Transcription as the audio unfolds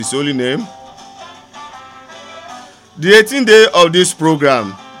His holy name. The 18th day of this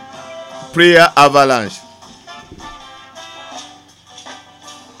program, Prayer Avalanche.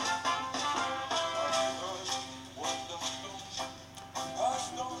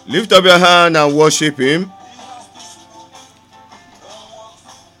 Lift up your hand and worship Him.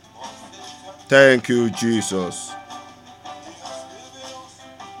 Thank you, Jesus.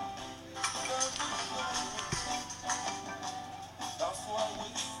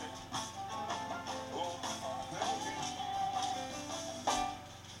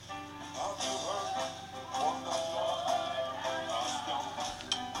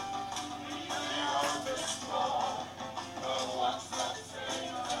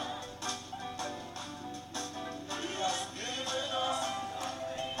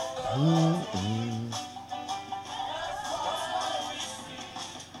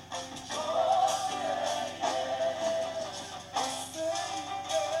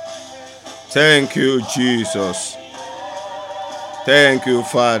 Thank you, Jesus. Thank you,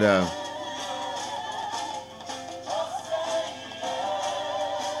 Father.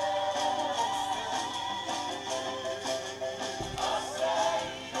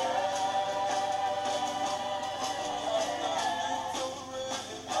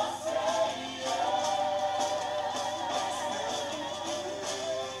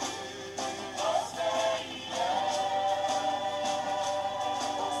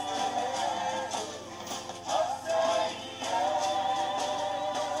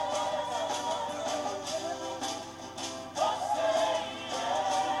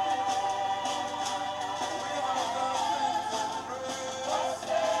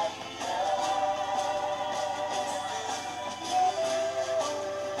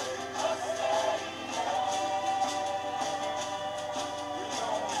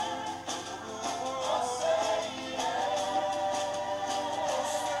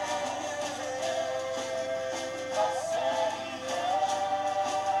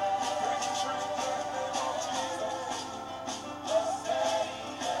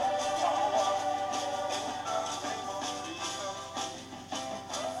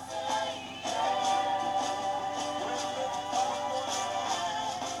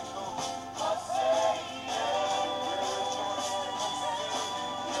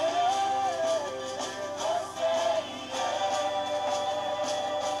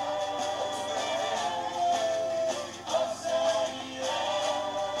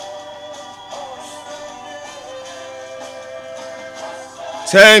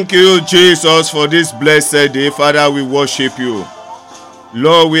 Thank you, Jesus, for this blessed day. Father, we worship you.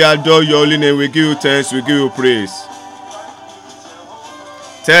 Lord, we adore your holy name. We give you thanks. We give you praise.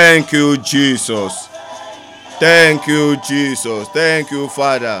 Thank you, Jesus. Thank you, Jesus. Thank you,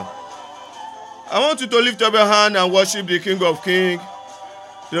 Father. I want you to lift up your hand and worship the King of Kings,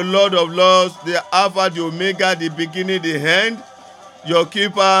 the Lord of Lords, the Alpha, the Omega, the beginning, the end, your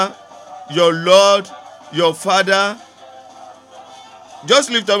keeper, your Lord, your Father.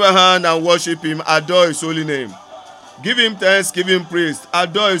 Just lift up your hand and worship him. Adore his holy name. Give him thanks, give him praise.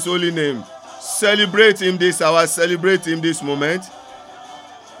 Adore his holy name. Celebrate him this hour. Celebrate him this moment.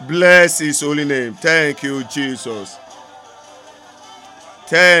 Bless his holy name. Thank you, Jesus.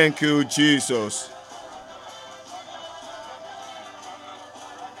 Thank you, Jesus.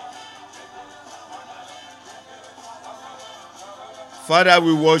 Father,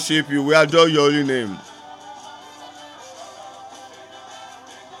 we worship you. We adore your holy name.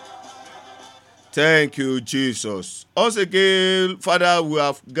 Thank you, Jesus. Once again, Father, we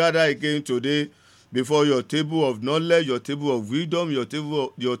have gathered again today before your table of knowledge, your table of wisdom,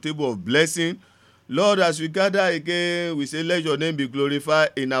 your table of blessing. Lord, as we gather again, we say, let your name be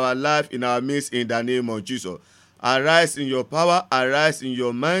glorified in our life, in our midst, in the name of Jesus. Arise in your power, arise in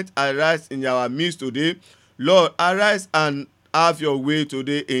your might, arise in our midst today. Lord, arise and have your way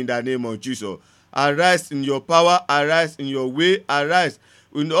today in the name of Jesus. Arise in your power, arise in your way, arise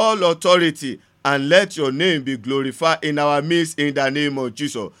in all authority, and let your name be glorified in our midst in the name of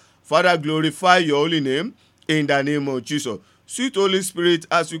Jesus. Father, glorify your holy name in the name of Jesus. Sweet Holy Spirit,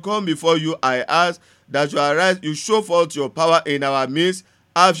 as we come before you, I ask that you arise, you show forth your power in our midst.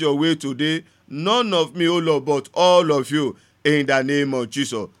 Have your way today. None of me, O Lord, but all of you in the name of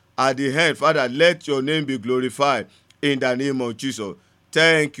Jesus. At the end, Father, let your name be glorified in the name of Jesus.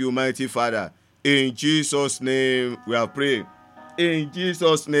 Thank you, mighty Father. In Jesus' name we are praying. In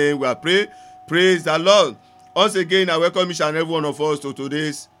Jesus' name we are praying. Praise the Lord. Once again, I welcome each and every one of us to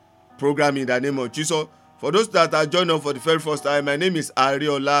today's program in the name of Jesus. For those that are joining us for the very first time, my name is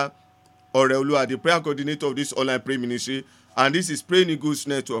Ariola Oreolua, the prayer coordinator of this online prayer ministry, and this is Praying Eagles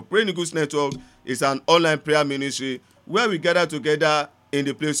Network. Praying Eagles Network is an online prayer ministry where we gather together in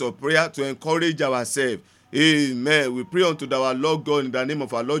the place of prayer to encourage ourselves. Amen. We pray unto our Lord God in the name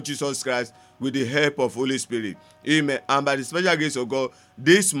of our Lord Jesus Christ with the help of Holy Spirit. Amen. And by the special grace of God,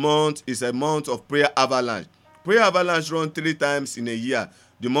 this month is a month of prayer avalanche. Prayer avalanche run 3 times in a year.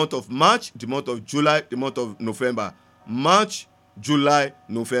 The month of March, the month of July, the month of November. March, July,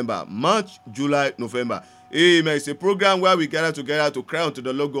 November. March, July, November. Amen. It's a program where we gather together to cry unto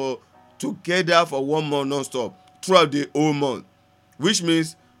the Lord God together for 1 month non-stop throughout the whole month. Which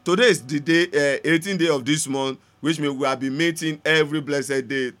means today is the day, 18th day of this month, which means we have been meeting every blessed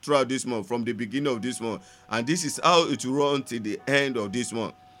day throughout this month, from the beginning of this month. And this is how it will run till the end of this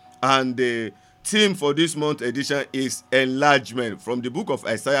month. And the theme for this month edition is enlargement, from the book of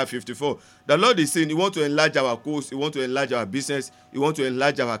Isaiah 54. The Lord is saying He wants to enlarge our course, He wants to enlarge our business, He wants to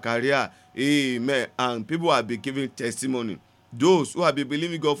enlarge our career. Amen. And people have been giving testimony. Those who have been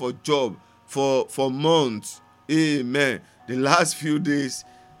believing God for job for months. Amen. The last few days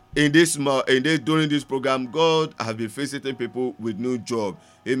in this during this program, God has been visiting people with new job.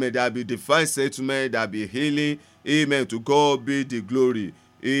 Amen. There will be divine settlement, there will be healing. Amen. To God be the glory.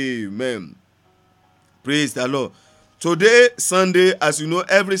 Amen. Praise the Lord. Today, Sunday, as you know,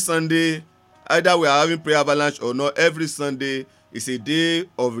 every Sunday, either we are having prayer avalanche or not, every Sunday is a day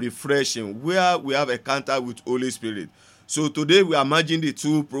of refreshing where we have a encounter with Holy Spirit. So today we are merging the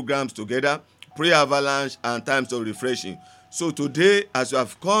 2 programs together, prayer avalanche and times of refreshing. So today, as you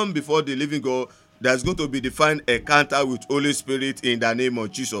have come before the living God, there's going to be divine encounter with Holy Spirit in the name of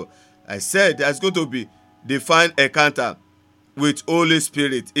Jesus. I said there's going to be divine encounter with Holy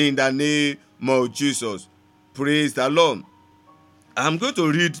Spirit in the name of Jesus. Praise the Lord. I'm going to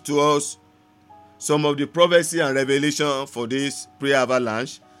read to us some of the prophecy and revelation for this prayer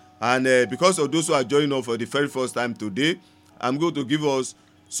avalanche. And because of those who are joining us for the very first time today, I'm going to give us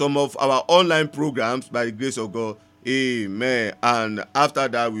some of our online programs by the grace of God. Amen. And after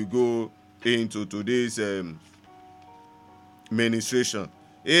that, we go into today's ministration.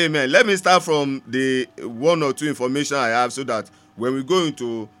 Amen. Let me start from the 1 or 2 information I have, so that when we go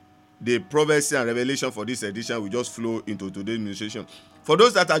into the prophecy and revelation for this edition, we just flow into today's ministration. For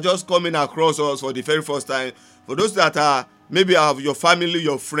those that are just coming across us for the very first time, for those that are maybe have your family,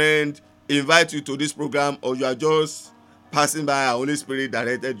 your friend invite you to this program, or you are just passing by, our Holy Spirit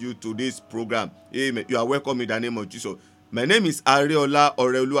directed you to this program. Amen. You are welcome in the name of Jesus. My name is Ariola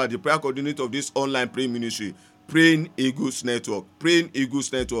Oreolua, the prayer coordinator of this online praying ministry, Praying Eagles Network. Praying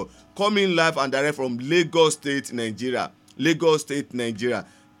Eagles Network, coming live and direct from Lagos State, Nigeria. Lagos State, Nigeria.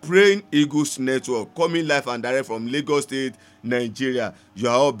 Praying Eagles Network, coming live and direct from Lagos State, Nigeria. You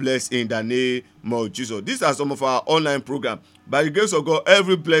are all blessed in the name of Jesus. These are some of our online programs. By the grace of God,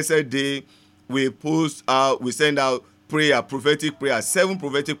 every blessed day we post out, we send out prayer, prophetic prayer, 7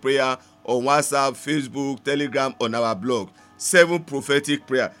 prophetic prayer on WhatsApp, Facebook, Telegram, on our blog. 7 prophetic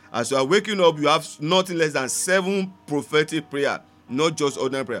prayer. As you are waking up, you have nothing less than 7 prophetic prayer, not just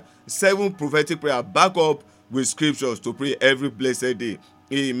ordinary prayer. 7 prophetic prayer, back up with scriptures to pray every blessed day.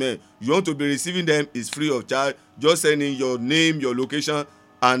 Amen. You want to be receiving them, is free of charge. Just send in your name, your location,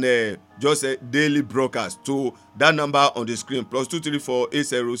 and just a daily broadcast to that number on the screen, +234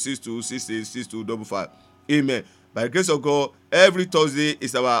 8062 686255. Amen. By the grace of God, every Thursday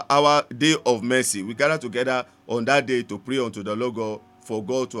is our day of mercy. We gather together on that day to pray unto the Lord God for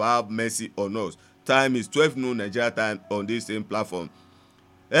God to have mercy on us. Time is 12 noon Nigeria time on this same platform.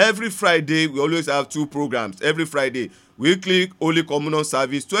 Every Friday, we always have 2 programs. Every Friday, weekly Holy Communion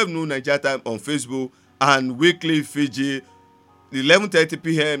service, 12 noon Nigeria time on Facebook, and weekly Fiji, 11:30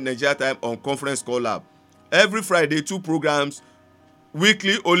 p.m. Nigeria time on Conference Call Lab. Every Friday, 2 programs,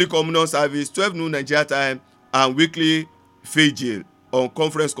 weekly Holy Communion service, 12 noon Nigeria time, and weekly Fiji on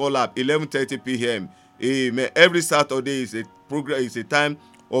Conference Call Lab, 11:30 p.m. Amen. Every Saturday is a program, is a time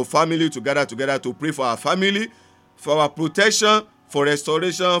of family to gather together to pray for our family, for our protection, for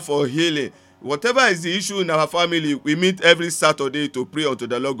restoration, for healing. Whatever is the issue in our family, we meet every Saturday to pray unto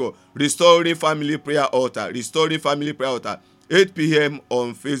the Lord God. Restoring Family Prayer Altar. Restoring Family Prayer Altar. 8 p.m.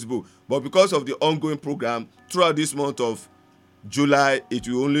 on Facebook. But because of the ongoing program, throughout this month of July, it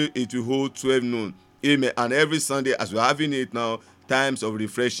will hold 12 noon. Amen. And every Sunday, as we're having it now, times of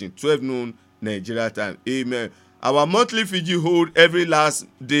refreshing, 12 noon Nigeria time. Amen. Our monthly Fiji hold every last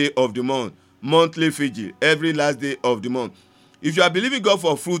day of the month. Monthly Fiji, every last day of the month. If you are believing God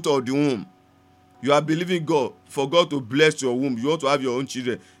for fruit of the womb, you are believing God for God to bless your womb, you want to have your own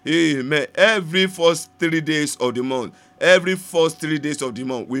children. Amen. Every first 3 days of the month,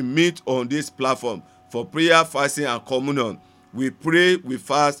 we meet on this platform for prayer, fasting, and communion. We pray, we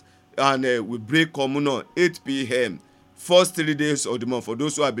fast, and we break communion 8 p.m. First 3 days of the month for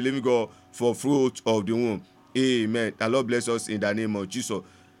those who are believing God for fruit of the womb. Amen. The Lord bless us in the name of Jesus.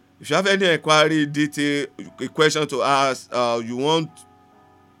 If you have any inquiry, detail, a question to ask, you want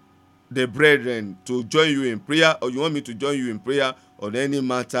the brethren to join you in prayer, or you want me to join you in prayer on any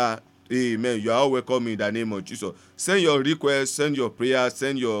matter, amen, you are all welcome in the name of Jesus. Send your request, send your prayer,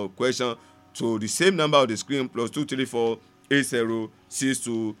 send your question to the same number on the screen, +234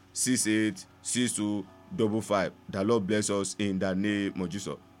 8068626255. The Lord bless us in the name of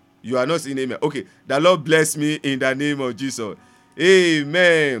Jesus. You are not saying amen. Okay, the Lord bless me in the name of Jesus.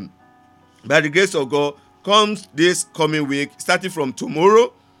 Amen. By the grace of God, comes this coming week, starting from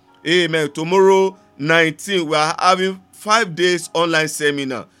tomorrow. Amen. Tomorrow 19, we are having 5 days online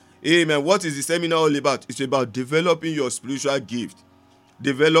seminar. Amen. What is the seminar all about? It's about developing your spiritual gift.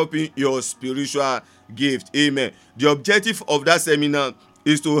 Developing your spiritual gift. Amen. The objective of that seminar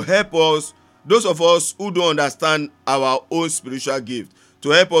is to help us, those of us who don't understand our own spiritual gift, to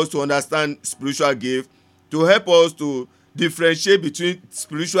help us to understand spiritual gift, to help us to differentiate between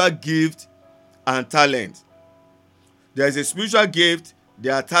spiritual gift and talent. There is a spiritual gift,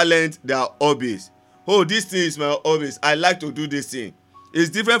 there are talent, there are hobbies. Oh, this thing is my hobbies. I like to do this thing.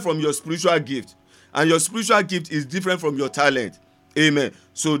 It's different from your spiritual gift, and your spiritual gift is different from your talent. Amen.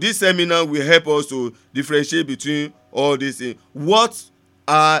 So this seminar will help us to differentiate between all these things. What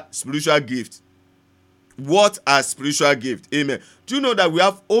are spiritual gifts? What are spiritual gifts? Amen. Do you know that we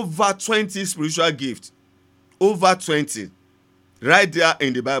have over 20 spiritual gifts? Over 20. Right there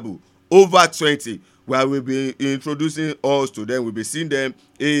in the Bible. Over 20. Where we'll be introducing us to them. We'll be seeing them.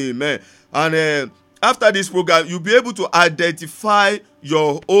 Amen. And after this program, you'll be able to identify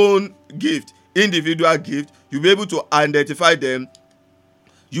your own gift. Individual gift. You'll be able to identify them.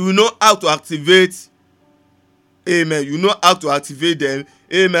 You will know how to activate. Amen. You know how to activate them.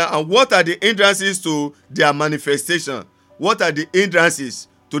 Amen. And what are the hindrances to their manifestation? What are the hindrances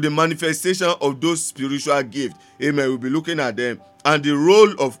to the manifestation of those spiritual gifts? Amen. We'll be looking at them. And the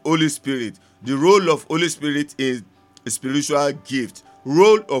role of Holy Spirit. The role of Holy Spirit is a spiritual gift.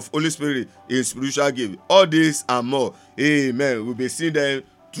 Role of Holy Spirit in spiritual gift. All this and more. Amen. We'll be seeing them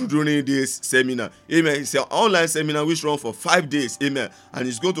during this seminar. Amen. It's an online seminar which runs for 5 days. Amen. And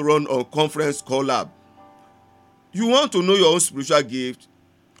it's going to run on Conference Collab. You want to know your own spiritual gift.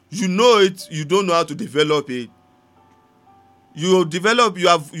 You know it. You don't know how to develop it. You develop.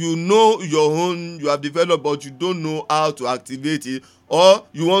 You know your own. You have developed, but you don't know how to activate it. Or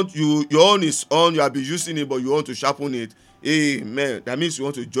your own is on. You have been using it, but you want to sharpen it. Amen. That means you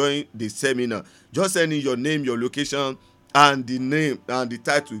want to join the seminar. Just send in your name, your location, and the name and the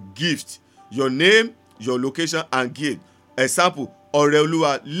title gift. Your name, your location, and gift. Example: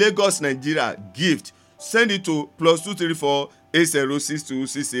 Oreoluwa, Lagos, Nigeria. Gift. Send it to +234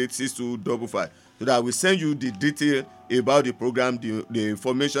 8062686255, so that we send you the detail about the program, the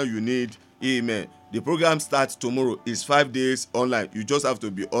information you need. Amen. The program starts tomorrow. It's 5 days online. You just have to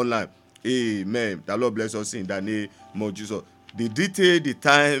be online. Amen. The Lord bless us in the name of Jesus. The detail, the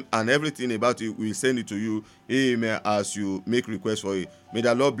time, and everything about it, we send it to you. Amen. As you make requests for it. May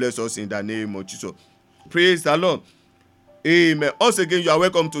the Lord bless us in the name of Jesus. Praise the Lord. Amen. Once again, you are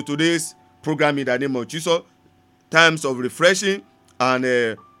welcome to today's program in the name of Jesus. Times of refreshing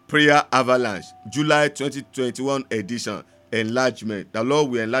and prayer avalanche. July 2021 edition. Enlargement. The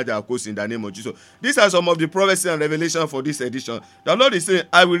Lord will enlarge our course in the name of Jesus. These are some of the prophecy and revelation for this edition. The Lord is saying,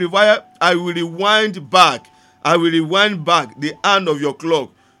 I will rewind back the hand of your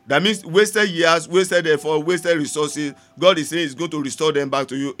clock. That means wasted years, wasted effort, wasted resources. God is saying He's going to restore them back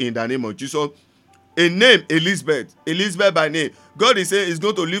to you in the name of Jesus. A name, Elizabeth by name. God is saying He's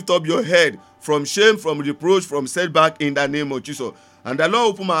going to lift up your head from shame, from reproach, from setback in the name of Jesus. And the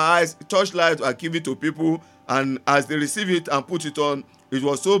Lord opened my eyes, torchlight are given to people, and as they receive it and put it on, it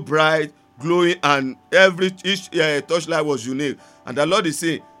was so bright, glowing, and each torchlight was unique. And the Lord is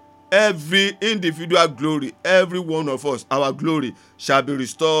saying, every individual glory, every one of us, our glory shall be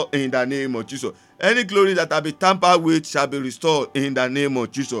restored in the name of Jesus. Any glory that have been tampered with shall be restored in the name of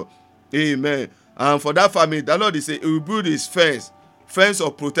Jesus. Amen. And for that family, the Lord is saying, He will build His fence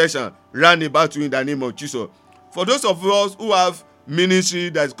of protection round about you in the name of Jesus. For those of us who have ministry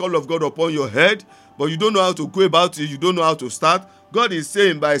that is call of God upon your head, but you don't know how to go about it, you don't know how to start, God is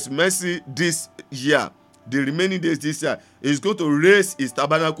saying by His mercy this year, the remaining days this year, He's going to raise His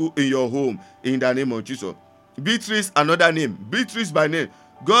tabernacle in your home in the name of Jesus. Beatrice, another name. Beatrice by name.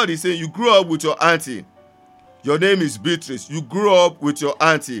 God is saying you grew up with your auntie. Your name is Beatrice. You grew up with your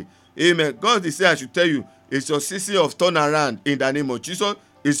auntie. Amen. God is saying I should tell you, it's your season of turnaround in the name of Jesus.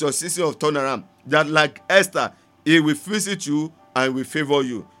 It's your season of turnaround. That like Esther, He will visit you and will favor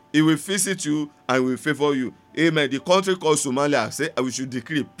you. He will visit you and will favor you. Amen. The country called Somalia say we should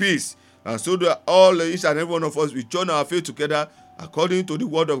decree peace And so that all each and every one of us, we join our faith together according to the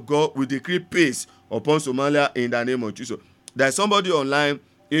word of God. We decree peace upon Somalia in the name of Jesus. There's somebody online,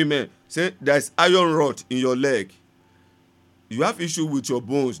 amen, say there's iron rod in your leg. You have issue with your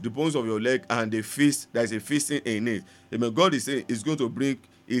bones, the bones of your leg, and the fist. There's a feasting in it. Amen. God is saying He's going to bring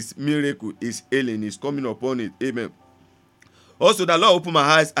His miracle, His healing is coming upon it. Amen. Also, the Lord opened my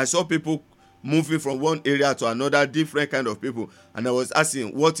eyes. I saw people moving from one area to another, different kind of people, and I was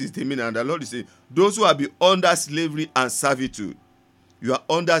asking, what is the meaning? And the Lord is saying, those who have been under slavery and servitude. You are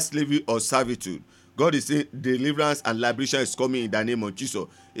under slavery or servitude. God is saying deliverance and liberation is coming in the name of Jesus.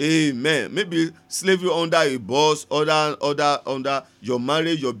 Amen. Maybe slavery under a boss, under your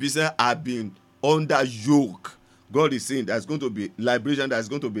marriage, your business have been under yoke. God is saying there's going to be liberation, there's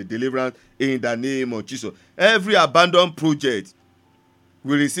going to be deliverance in the name of Jesus. Every abandoned project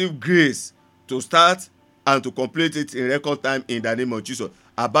will receive grace to start and to complete it in record time in the name of Jesus.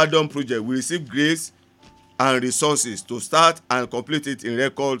 Abandoned project will receive grace and resources to start and complete it in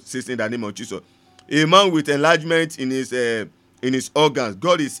record season in the name of Jesus. A man with enlargement in his organs,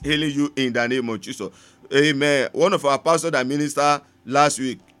 God is healing you in the name of Jesus. Amen. One of our pastors that ministered last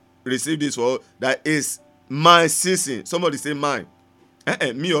week received this for that is my season. Somebody say mine.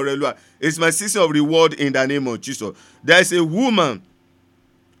 Me or Relua. It's my season of reward in the name of Jesus. There is a woman.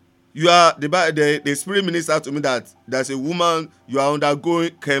 You are the spirit minister to me that there's a woman, you are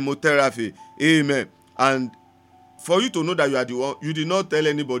undergoing chemotherapy. Amen. And for you to know that you are the one, you did not tell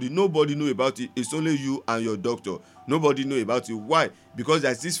anybody. Nobody knew about it. It's only you and your doctor. Nobody knew about it. Why? Because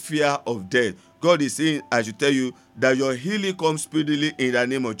there's this fear of death. God is saying, I should tell you that your healing comes speedily in the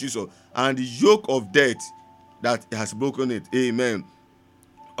name of Jesus. And the yoke of death that has broken it. Amen.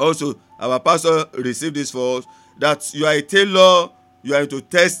 Also, our pastor received this for us, that you are a tailor, you are into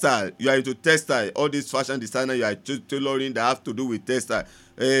textile, all these fashion designer, you are tailoring that have to do with textile.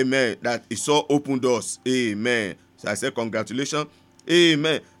 Amen. That is all open doors. Amen. So I say congratulations.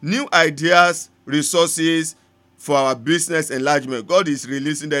 Amen. New ideas, resources for our business enlargement. God is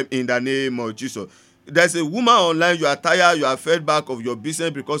releasing them in the name of Jesus. There's a woman online, you are tired, you are fed back of your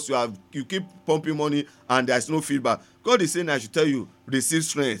business because you keep pumping money and there's no feedback. God is saying, I should tell you, receive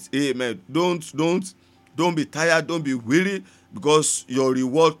strength. Amen. Don't be tired, don't be weary, because your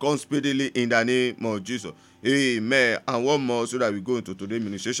reward comes speedily in the name of Jesus. Amen. And one more so that we go into today's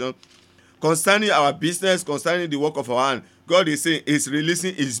ministration. Concerning our business, concerning the work of our hand, God is saying He's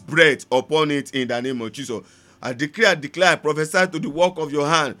releasing His breath upon it in the name of Jesus. I declare, prophesy to the work of your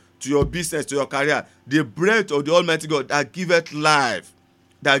hand, to your business, to your career, the breath of the Almighty God that giveth life,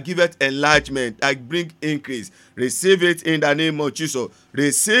 that giveth enlargement, that bring increase. Receive it in the name of Jesus.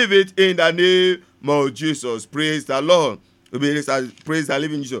 Receive it in the name of Jesus. Praise the Lord. Praise the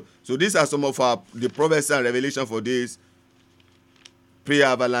living Jesus. So these are some of the prophecy and revelation for this prayer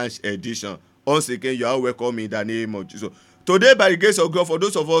avalanche edition. Once again, you are welcome in the name of Jesus. Today, by the grace of God, for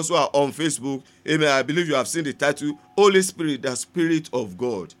those of us who are on Facebook, amen, I believe you have seen the title, Holy Spirit, the Spirit of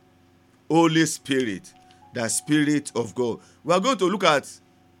God. Holy Spirit, the Spirit of God. We are going to look at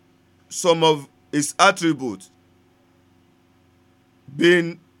some of His attributes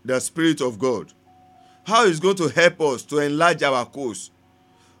being the Spirit of God. How He's going to help us to enlarge our course.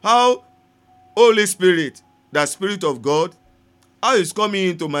 How Holy Spirit, the Spirit of God, how He's coming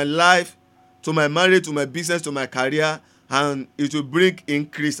into my life, to my marriage, to my business, to my career, and it will bring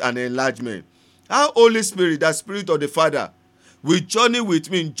increase and enlargement. How Holy Spirit, the Spirit of the Father, will journey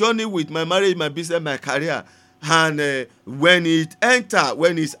with me, journey with my marriage, my business, my career. And when it enters,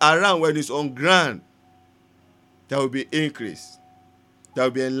 when it's around, when it's on ground, there will be increase. There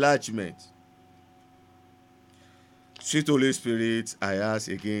will be enlargement. Sweet Holy Spirit, I ask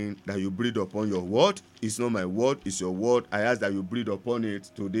again that you breathe upon your word. It's not my word, it's your word. I ask that you breathe upon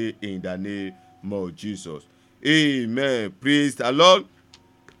it today in the name of Jesus. Amen. Praise the Lord.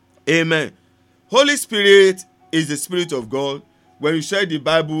 Amen. Holy Spirit is the Spirit of God. When you share the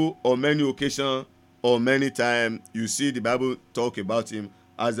Bible on many occasions or many times, you see the Bible talk about Him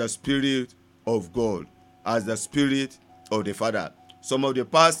as the Spirit of God, as the Spirit of the Father. Some of the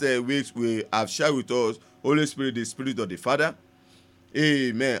past weeks we have shared with us, Holy Spirit, the Spirit of the Father.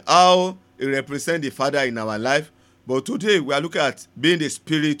 Amen. How it represents the Father in our life. But today we are looking at being the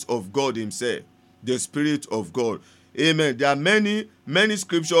Spirit of God Himself. The Spirit of God. Amen. There are many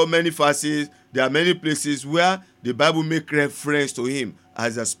scriptures, many verses. There are many places where the Bible makes reference to Him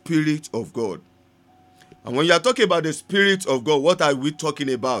as the Spirit of God. And when you are talking about the Spirit of God, what are we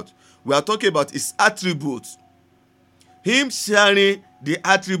talking about? We are talking about His attributes. Him sharing the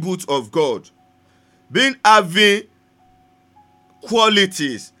attributes of God. Having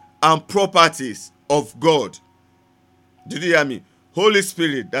qualities and properties of God. Did you hear me? Holy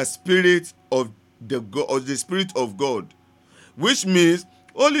Spirit, the Spirit of the Spirit of God, which means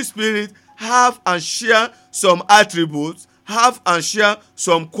Holy Spirit have and share some attributes, have and share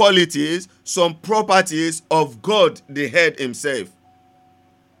some qualities, some properties of God the head himself.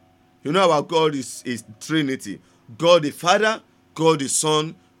 You know our God is Trinity. God the Father, God the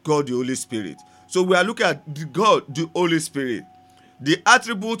Son, God the Holy Spirit. So we are looking at God the Holy Spirit, the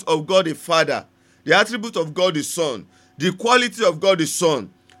attribute of God the Father, the attribute of God the Son, the quality of God the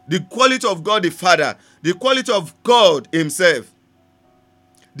Son, the quality of God the Father, the quality of God himself,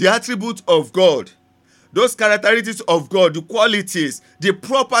 the attribute of God, those characteristics of God, the qualities, the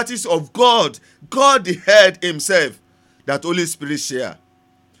properties of God, God the head himself, that Holy Spirit share.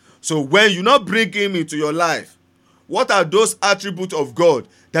 So when you not bring him into your life, what are those attributes of God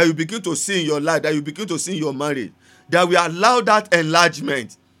that you begin to see in your life, that you begin to see in your marriage, that will allow that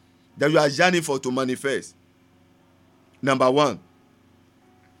enlargement that you are yearning for to manifest? Number one,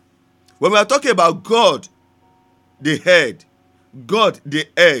 when we are talking about God the head,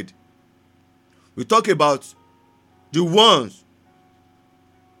 we talk about the ones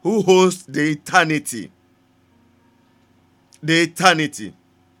who host the eternity. The eternity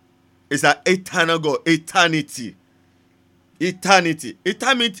is an eternal God. Eternity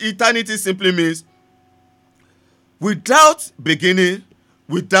simply means without beginning,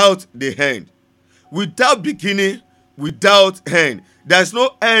 without the end. Without beginning, without end. There's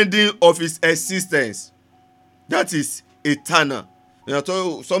no ending of his existence. That is eternal. When I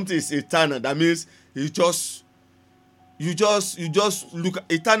tell you something is eternal, that means you just look at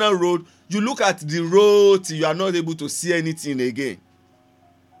eternal road. You look at the road till you are not able to see anything again.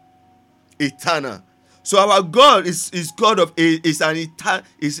 Eternal. So our God is God of is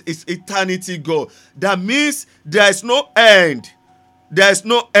eternity God. That means there is no end. There is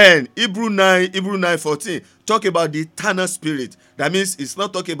no end. Hebrew 9:14 talk about the eternal spirit. That means it's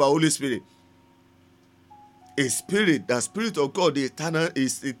not talking about Holy Spirit. A spirit, the Spirit of God, the eternal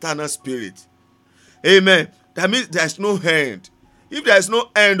is eternal spirit. Amen. That means there is no end. If there is no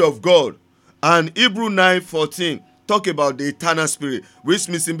end of God, and Hebrew 9:14 talk about the eternal spirit, which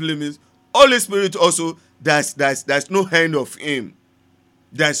simply means Holy Spirit also, there's no end of him.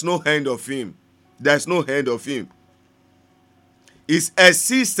 There's no end of him. There's no end of him. His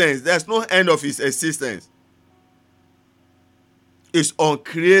existence, there's no end of his existence. It's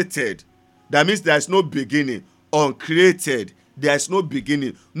uncreated. That means there's no beginning. Uncreated. There's no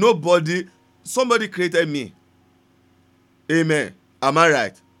beginning. Somebody created me. Amen. Am I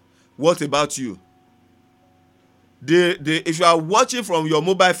right? What about you? If you are watching from your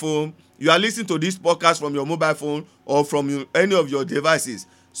mobile phone, you are listening to this podcast from your mobile phone or from any of your devices,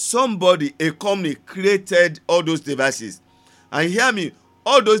 somebody, a company created all those devices. And hear me,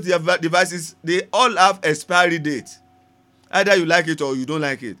 all those devices, they all have expiry date. Either you like it or you don't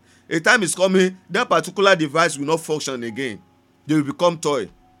like it. A time is coming, that particular device will not function again. They will become toy.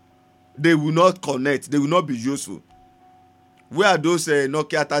 They will not connect. They will not be useful. Where are those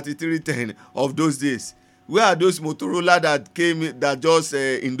Nokia 3310 of those days? Where are those Motorola that came that just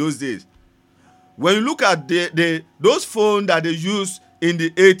in those days? When you look at those phones that they used in the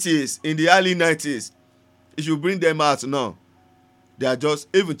 80s, in the early 90s, if you bring them out now, they are just,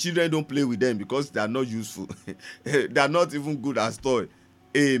 even children don't play with them because they are not useful. They are not even good as toy.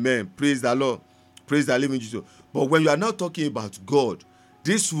 Amen. Praise the Lord. Praise the living Jesus. But when you are not talking about God,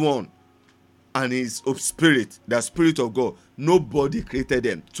 this one and his spirit, the Spirit of God, nobody created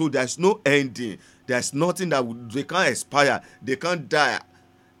them. So there's no ending. There's nothing they can't expire. They can't die.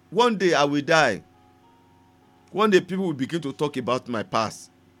 One day I will die. One day people will begin to talk about my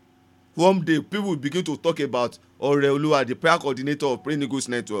past. One day people will begin to talk about Oreoluwa, the prayer coordinator of Praying Eagles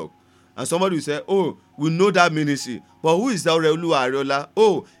Network. And somebody will say, oh, we know that ministry. But who is Oreoluwa Areola?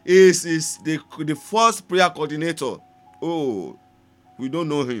 Oh, he is the first prayer coordinator. Oh, we don't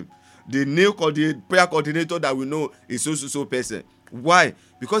know him. The new prayer coordinator that we know is so person. Why?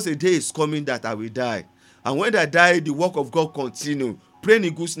 Because a day is coming that I will die. And when I die, the work of God continue. Praying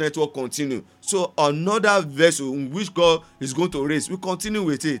Eagles Network continue. So another vessel in which God is going to raise, we continue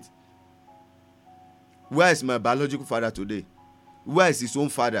with it. Where is my biological father today? Where is his own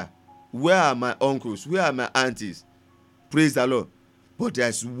father? Where are my uncles? Where are my aunties? Praise the Lord. But there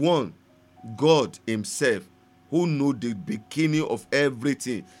is one, God himself, who knows the beginning of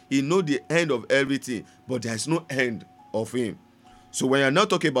everything. He knows the end of everything, but there is no end of him. So when you're not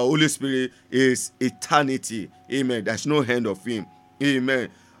talking about Holy Spirit, it's eternity. Amen. There's no end of him. Amen.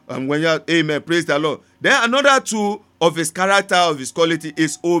 And when you're, amen, praise the Lord. Then another two of his character, of his quality,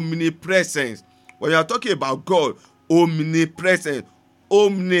 is omnipresence. When you're talking about God, omnipresent,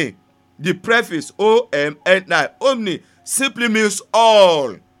 omni, the preface, O-M-N-I, omni, simply means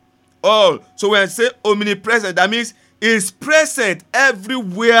all. All. So when I say omnipresent, that means he's present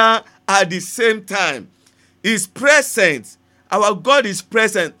everywhere at the same time. He's present. Our God is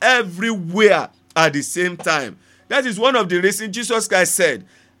present everywhere at the same time. That is one of the reasons Jesus Christ said,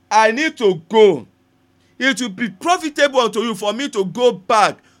 I need to go. It will be profitable unto you for me to go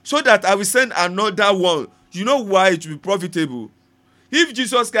back so that I will send another one. You know why it will be profitable? If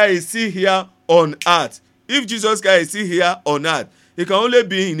Jesus Christ is still here on earth, he can only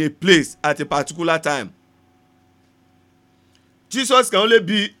be in a place at a particular time. Jesus can only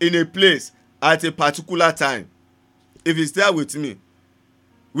be in a place at a particular time. If he's there with me,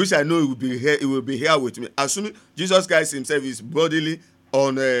 which I know he will be here with me. Assuming Jesus Christ himself is bodily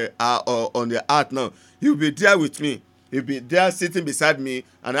on the earth now, he will be there with me. He'll be there sitting beside me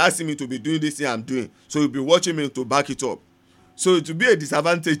and asking me to be doing this thing I'm doing. So he'll be watching me to back it up. So it will be a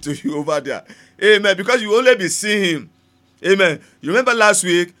disadvantage to you over there. Amen. Because you will only be seeing him. Amen. You remember last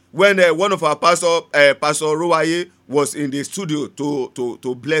week when one of our Pastor Rowaye was in the studio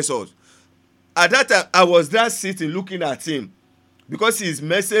to bless us. At that time, I was there sitting looking at him because his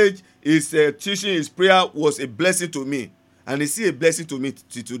message, his teaching, his prayer was a blessing to me. And it's still a blessing to me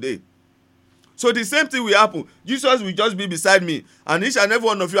today. So the same thing will happen. Jesus will just be beside me. And each and every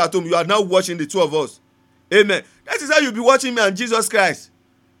one of you at home, you are now watching the two of us. Amen. That is how you'll be watching me and Jesus Christ.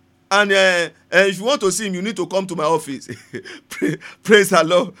 And if you want to see him, you need to come to my office. Praise the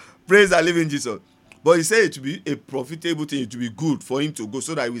Lord. Praise the living Jesus. But he said it will be a profitable thing. It will be good for him to go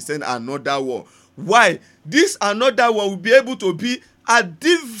so that he will send another one. Why? This another one will be able to be at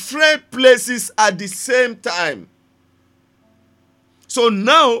different places at the same time. So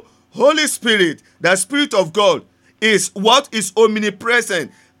now, Holy Spirit, the Spirit of God, is what is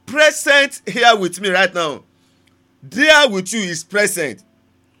omnipresent. Present here with me right now. There with you is present.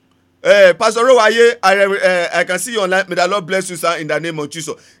 Pastor Rowaye, I can see you online. May the Lord bless you, sir, in the name of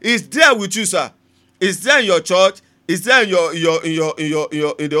Jesus. He's there with you, sir. He's there in your church. He's there in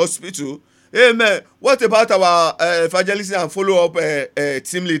the hospital. Amen. What about our evangelism and follow-up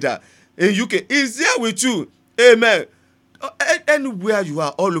team leader in UK? He's there with you. Amen. Anywhere you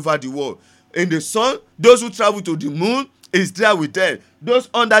are, all over the world. In the sun, those who travel to the moon, is there with them. Those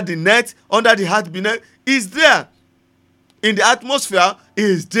under the net, under the heartbeat, is there. In the atmosphere,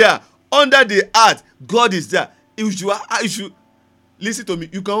 is there. Under the earth, God is there. If you listen to me,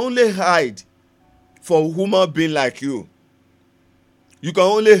 you can only hide for a human being like you. You can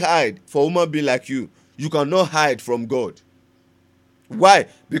only hide for a human being like you. You cannot hide from God. Why?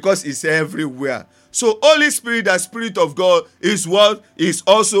 Because it's everywhere. So Holy Spirit, the Spirit of God, is what is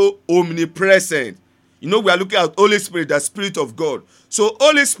also omnipresent. You know, we are looking at Holy Spirit, the Spirit of God. So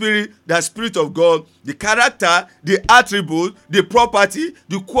Holy Spirit, the Spirit of God, the character, the attribute, the property,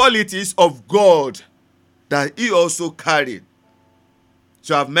 the qualities of God that he also carried.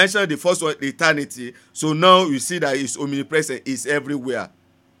 So I've mentioned the first one, eternity. So now you see that it's omnipresent, it's everywhere.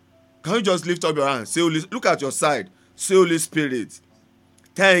 Can you just lift up your hand? Say, look at your side. Say, Holy Spirit,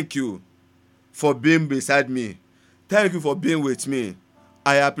 thank you for being beside me. Thank you for being with me.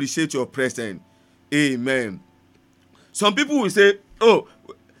 I appreciate your presence. Amen. Some people will say,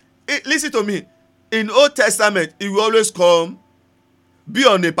 listen to me. In Old Testament, he will always come, be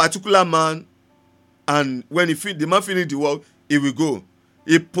on a particular man, and when the man finish the work, he will go.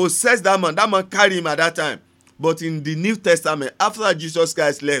 He possessed that man carried him at that time. But in the New Testament, after Jesus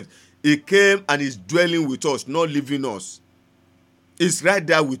Christ left, he came and is dwelling with us, not leaving us. It's right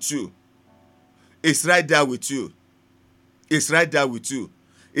there with you. It's right there with you. It's right there with you.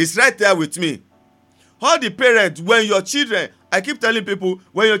 It's right there with me. All the parents, when your children, I keep telling people,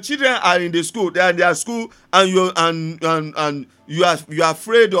 when your children are in the school, they are in their school, and you are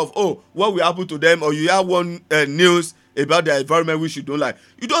afraid of what will happen to them, or you have one news about the environment which you don't like.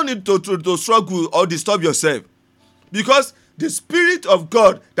 You don't need to struggle or disturb yourself, because the Spirit of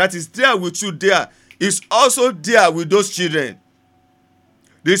God that is there with you there is also there with those children.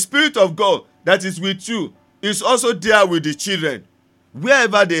 The Spirit of God that is with you is also there with the children,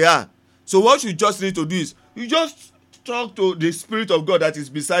 wherever they are. So what you just need to do is, you just talk to the Spirit of God that is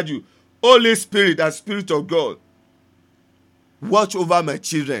beside you. Holy Spirit, that Spirit of God, watch over my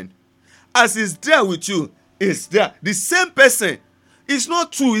children. As he's there with you, is there. The same person. It's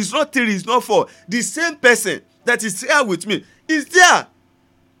not 2, it's not 3, it's not 4. The same person that is here with me is there.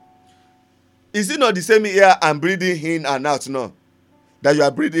 Is it not the same air I'm breathing in and out now? That you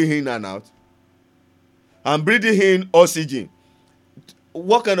are breathing in and out? I'm breathing in oxygen.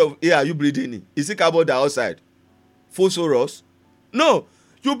 What kind of air are you breathing in? Is it carbon dioxide? Phosphorus? No.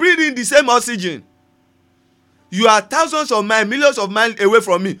 You breathe in the same oxygen. You are thousands of miles, millions of miles away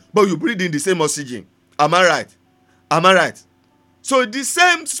from me, but you breathe in the same oxygen. Am I right? Am I right? So the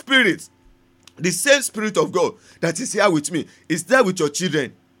same spirit of God that is here with me is there with your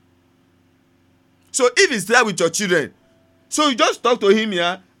children. So if it's there with your children, so you just talk to him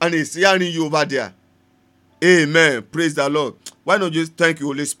here and he's hearing you over there. Amen. Praise the Lord. Why not just thank you,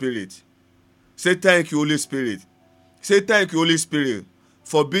 Holy Spirit? Say thank you, Holy Spirit. Say thank you, Holy Spirit,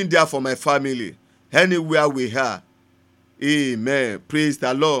 for being there for my family anywhere we are. Amen. Praise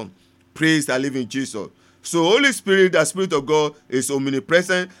the Lord. Praise the living Jesus. So Holy Spirit, the Spirit of God, is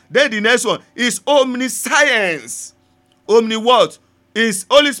omnipresent. Then the next one is omniscience. Omni what? Is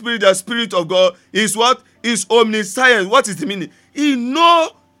Holy Spirit, the Spirit of God, is what? Is omniscience. What is the meaning? He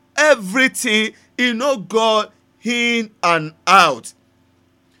know everything. He know God in and out.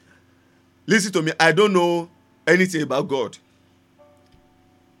 Listen to me. I don't know anything about God.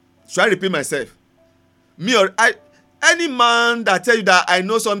 Should I repeat myself? Any man that tell you that I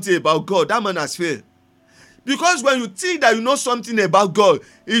know something about God, that man has failed. Because when you think that you know something about God,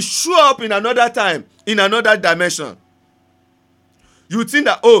 it show up in another time, in another dimension. You think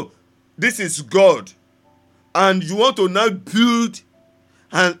that, oh, this is God. And you want to now build.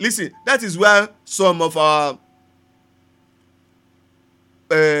 And listen, that is where some of our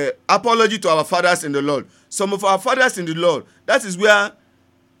apology to our fathers in the Lord. Some of our fathers in the Lord, that is where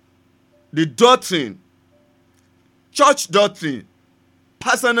the doctrine, church doctrine,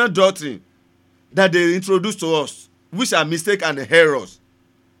 personal doctrine that they introduce to us, which are mistake and errors.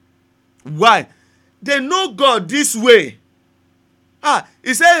 Why? They know God this way.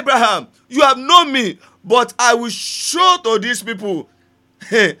 He said, Abraham, you have known me, but I will show to these people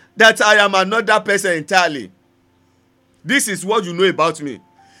that I am another person entirely. This is what you know about me.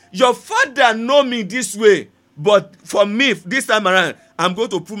 Your father know me this way, but for me, this time around, I'm going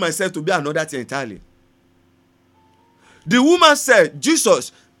to prove myself to be another thing entirely. The woman said,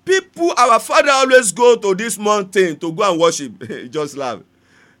 Jesus, people, our father always go to this mountain to go and worship. Just laugh.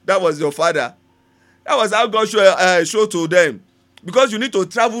 That was your father. That was how God showed to them. Because you need to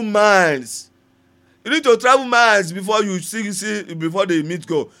travel miles. You need to travel miles before you see before they meet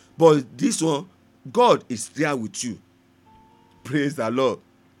God. But this one, God is there with you. Praise the Lord.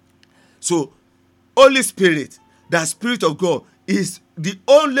 So, Holy Spirit, the Spirit of God, is the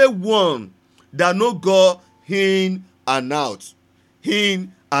only one that know God in and out.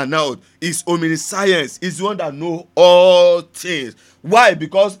 In and out. Is omniscience. Is the one that know all things. Why?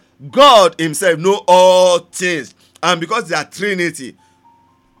 Because God himself know all things. And because they are Trinity.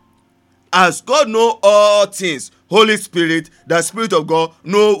 As God know all things, Holy Spirit, the Spirit of God,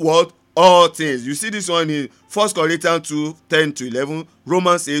 know what? All things. You see this one in 1 Corinthians 2, 10 to 11,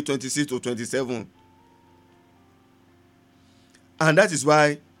 Romans 8, 26 to 27. And that is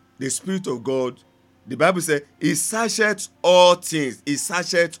why the Spirit of God, the Bible says, he searcheth all things. He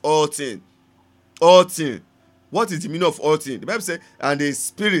searcheth all things. All things. What is the meaning of all things? The Bible says, and the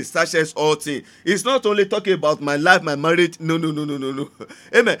Spirit searches all things. It's not only talking about my life, my marriage. No.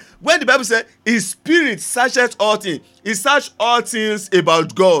 Amen. When the Bible says, his Spirit searches all things, he searches all things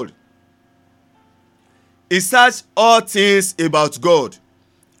about God. He searches all things about God.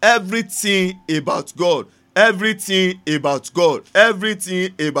 Everything about God. Everything about God.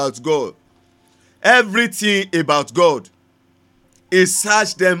 Everything about God. Everything about God. He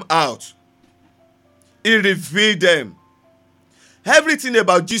searched them out. He revealed them. Everything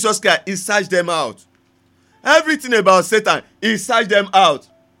about Jesus Christ, he searched them out. Everything about Satan, he searched them out.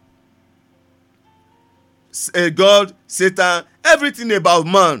 God, Satan, everything about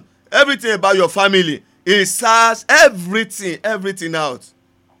man, everything about your family, he searched everything out.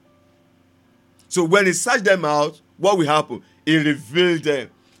 So when he searched them out, what will happen? He revealed them.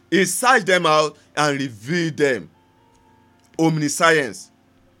 He searched them out and revealed them. Omniscience.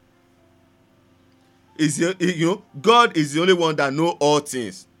 God is the only one that knows all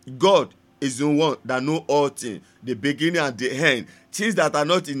things. God is the one that knows all things. The beginning and the end. Things that are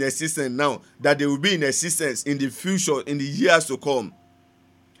not in existence now, that they will be in existence in the future, in the years to come.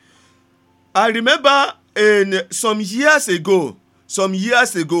 I remember some years ago,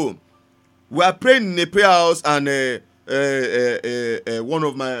 we were praying in a prayer house, and one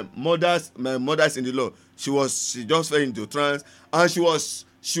of my mothers in the Lord, she just fell into trance, and she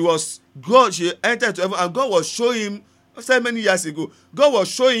entered into heaven, and God was showing him, many years ago, God was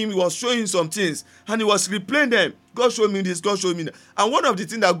showing him some things, and he was replaying them. God showed me this, God showed me that. And one of the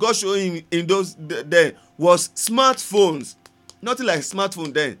things that God showed him in those then was smartphones. Nothing like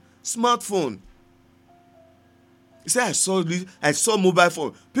smartphone then. Smartphone. He said, I saw mobile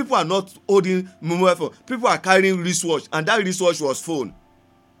phone. People are not holding mobile phone. People are carrying wristwatch, and that wristwatch was phone.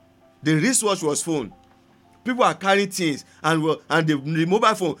 The wristwatch was phone. People are carrying things, and the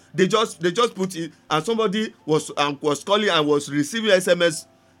mobile phone, they just put it, and somebody was calling and was receiving SMS,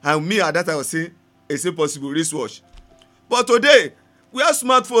 and me at that time was saying, it's impossible, wristwatch. But today we have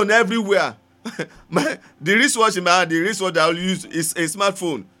smartphone everywhere. The wristwatch in my hand, the wristwatch that I will use is a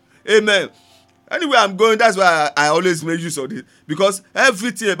smartphone. Amen. Anywhere I'm going, that's why I always make use of it, because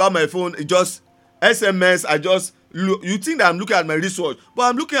everything about my phone is just SMS. I just look. You think that I'm looking at my wristwatch, but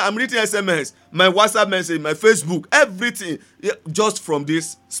I'm reading SMS, my WhatsApp message, my Facebook, everything, just from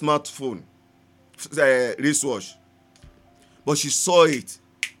this smartphone wristwatch. But she saw it.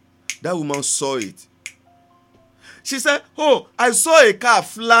 That woman saw it. She said, "Oh, I saw a car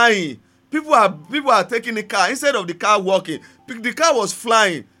flying. People are taking the car instead of the car walking. The car was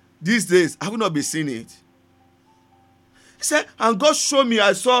flying. These days, I will not be seeing it." He said, and God showed me,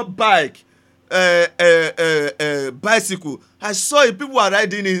 I saw bike, bicycle. I saw it, people were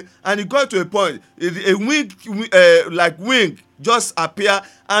riding it, and it got to a point, a wing just appear,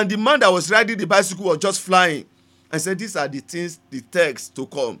 and the man that was riding the bicycle was just flying. I said, these are the things, the text to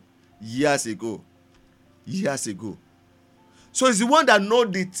come years ago. So it's the one that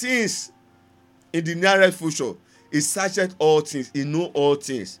knows the things in the nearest future. He searches all things. He knows all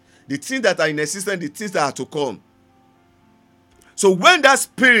things. The things that are in existence, the things that are to come. So when that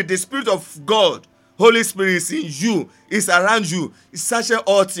spirit, the spirit of God, Holy Spirit is in you, is around you, is searching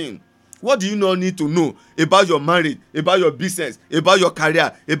all things. What do you not need to know about your marriage, about your business, about your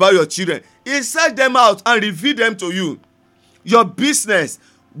career, about your children? He search them out and reveal them to you. Your business.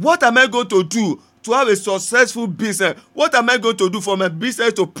 What am I going to do to have a successful business? What am I going to do for my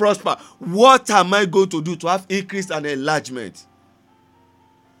business to prosper? What am I going to do to have increase and enlargement?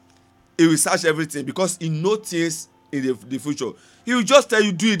 He will search everything because he knows things in the future. He will just tell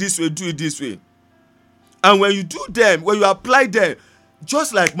you, do it this way, do it this way. And when you do them, when you apply them,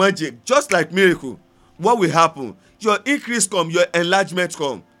 just like magic, just like miracle, what will happen? Your increase come, your enlargement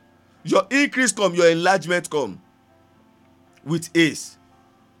come. Your increase come, your enlargement come. With ease.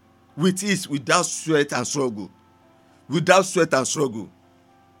 With ease, without sweat and struggle. Without sweat and struggle.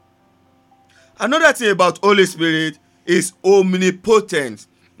 Another thing about Holy Spirit is omnipotent.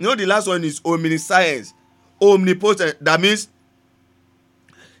 You know, the last one is omniscience. Omnipotent. That means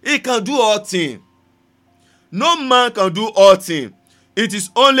he can do all things. No man can do all things. It is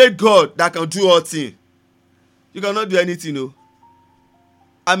only God that can do all things. You cannot do anything, no.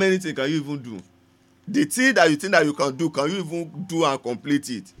 How many things can you even do? The thing that you think that you can do, can you even do and complete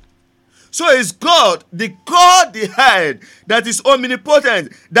it? So it's God, the head, that is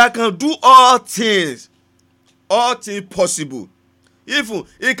omnipotent, that can do all things. All things possible. Even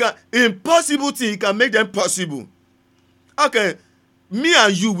impossible things, he can make them possible. Okay, me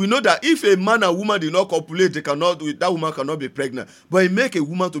and you, we know that if a man and woman did not copulate, that woman cannot be pregnant. But he make a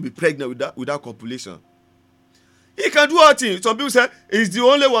woman to be pregnant without copulation. He can do all things. Some people say he's the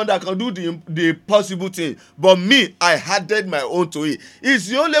only one that can do the possible thing. But me, I added my own to it. He's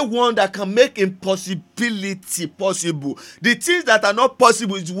the only one that can make impossibility possible. The things that are not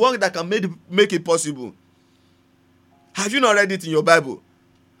possible is the one that can make it possible. Have you not read it in your Bible?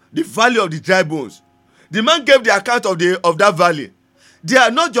 The valley of the dry bones. The man gave the account of that valley. They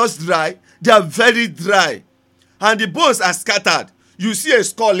are not just dry, they are very dry. And the bones are scattered. You see a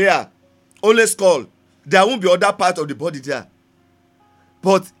skull here, only skull. There won't be other part of the body there.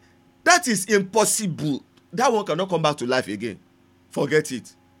 But that is impossible. That one cannot come back to life again. Forget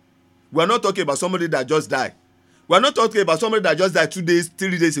it. We are not talking about somebody that just died. We are not talking about somebody that just died 2 days,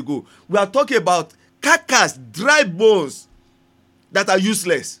 3 days ago. We are talking about carcass, dry bones that are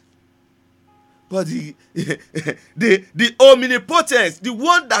useless. But the omnipotence, the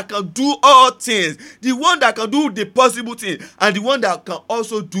one that can do all things, the one that can do the possible things, and the one that can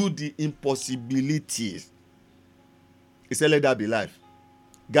also do the impossibilities. He said, let there be life.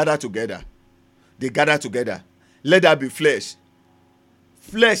 Gather together. They gather together. Let there be flesh.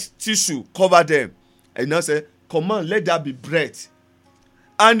 Flesh, tissue, cover them. And now say, command, let there be breath.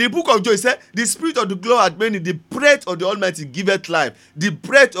 And the book of Job said, the spirit of the Lord hath made me, the breath of the Almighty giveth life. The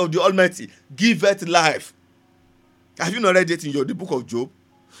breath of the Almighty giveth life. Have you not read it in the book of Job?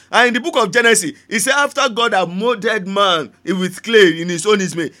 And in the book of Genesis, he said, after God had molded man with clay in his own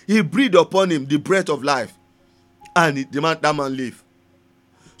image, he breathed upon him the breath of life. And that man lived.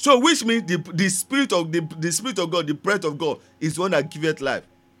 So which means the spirit of God, the breath of God, is one that giveth life.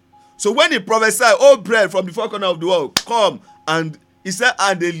 So when he prophesied, oh breath from the four corners of the world, come, and he said,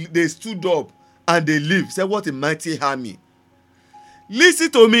 and they stood up and they lived. He said, what a mighty army.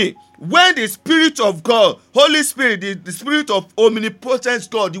 Listen to me. When the Spirit of God, Holy Spirit, the Spirit of omnipotent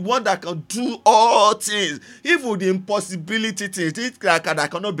God, the one that can do all things, even the impossibility things, things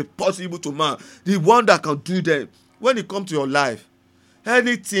that cannot be possible to man, the one that can do them. When it comes to your life,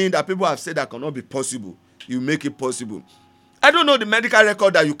 anything that people have said that cannot be possible, you make it possible. I don't know the medical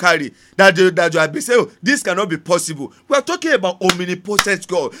record that you carry, that you have been saying, oh, this cannot be possible. We are talking about omnipotent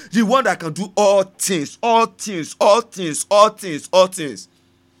God, the one that can do all things, all things, all things, all things, all things.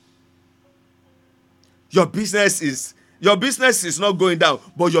 Your business is not going down,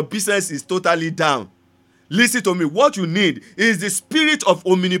 but your business is totally down. Listen to me. What you need is the Spirit of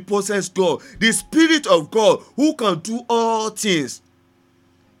omnipotent God, the Spirit of God who can do all things.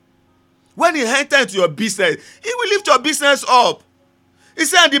 When he entered into your business, he will lift your business up. He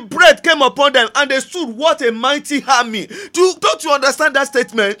said, and the breath came upon them, and they stood. What a mighty army. Don't you understand that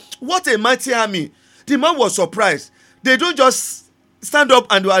statement? What a mighty army. The man was surprised. They don't just stand up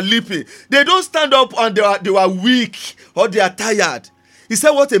and they are leaping. They don't stand up and they were weak or they are tired. He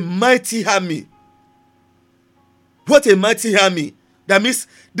said, what a mighty army. What a mighty army. That means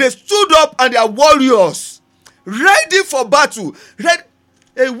they stood up and they are warriors, ready for battle.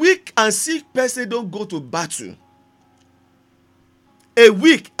 A weak and sick person don't go to battle. A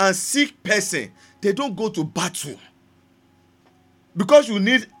weak and sick person, they don't go to battle. Because you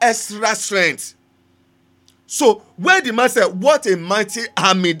need extra strength. So when the man said, what a mighty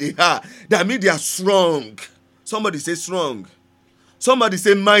army they are, that means they are strong. Somebody say strong. Somebody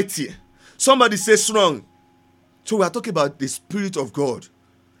say mighty. Somebody say strong. So we are talking about the Spirit of God.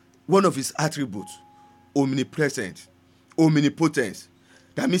 One of his attributes, omnipresent, omnipotent.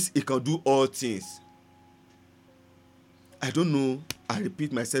 That means he can do all things. I don't know. I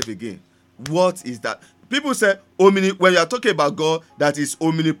repeat myself again. What is that? People say, when you are talking about God, that is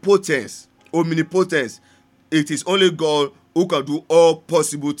omnipotence. Omnipotence. It is only God who can do all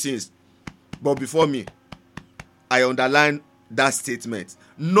possible things. But before me, I underline that statement.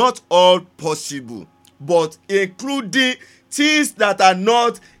 Not all possible, but including things that are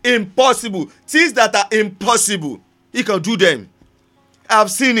not impossible. Things that are impossible. He can do them. I've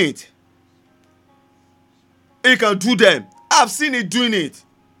seen it. He can do them. I've seen it doing it.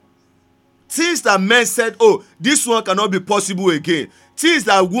 Things that men said, oh, this one cannot be possible again. Things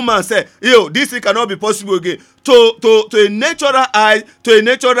that woman said, yo, this thing cannot be possible again. To a natural eye, to a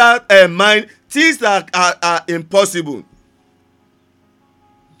natural mind, things that are impossible.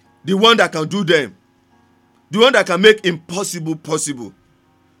 The one that can do them, the one that can make impossible possible,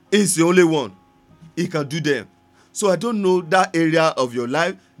 is the only one. He can do them. So I don't know that area of your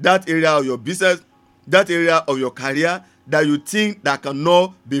life, that area of your business, that area of your career that you think that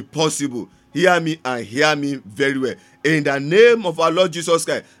cannot be possible. Hear me and hear me very well. In the name of our Lord Jesus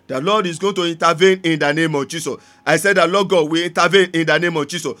Christ, the Lord is going to intervene in the name of Jesus. I said the Lord God will intervene in the name of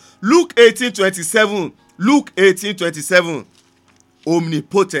Jesus. Luke 18:27. Luke 18:27.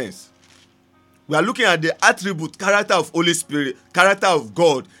 Omnipotence. We are looking at the attribute, character of Holy Spirit, character of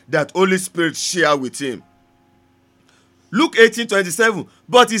God that Holy Spirit share with him. Luke 18:27.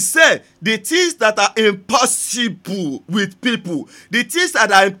 But he said, the things that are impossible with people, the things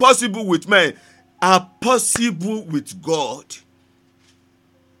that are impossible with men, are possible with God.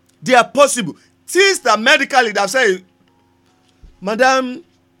 They are possible. Things that medically they have said, Madam,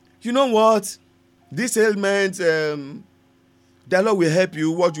 you know what? This ailment, the Lord will help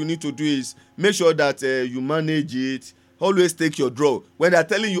you. What you need to do is make sure that you manage it. Always take your drug. When they are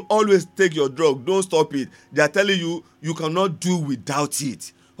telling you always take your drug, don't stop it. They are telling you you cannot do without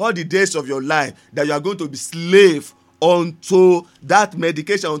it. All the days of your life that you are going to be slave unto that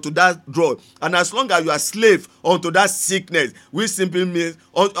medication, unto that drug. And as long as you are slave unto that sickness, which simply means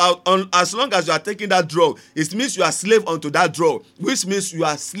as long as you are taking that drug, it means you are slave unto that drug, which means you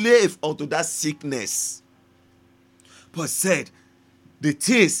are slave unto that sickness. But said, the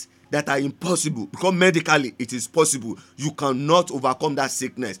things that are impossible, because medically it is possible, you cannot overcome that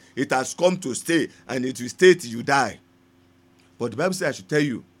sickness. It has come to stay, and it will stay till you die. But the Bible says I should tell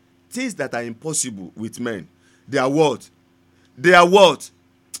you, things that are impossible with men, they are what? They are what?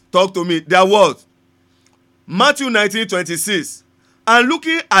 Talk to me. They are what? Matthew 19:26. And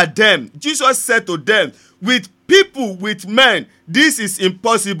looking at them, Jesus said to them, with people, with men, this is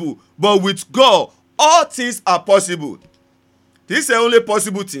impossible, but with God, all things are possible. These are only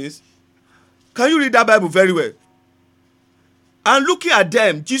possible things. Can you read that Bible very well? And looking at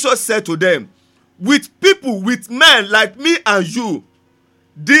them, Jesus said to them, with people, with men like me and you,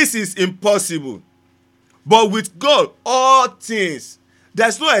 this is impossible. But with God, all things.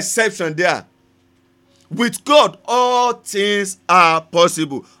 There's no exception there. With God, all things are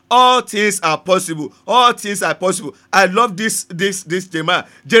possible. All things are possible. All things are possible. I love this Jeremiah.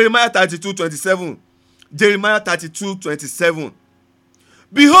 Jeremiah 32:27. Jeremiah 32:27.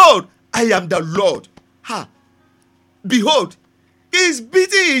 Behold, I am the Lord. Ha. Behold, he is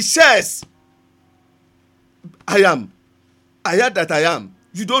beating his chest. I am that I am.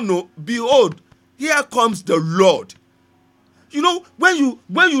 You don't know. Behold, here comes the Lord. You know, when you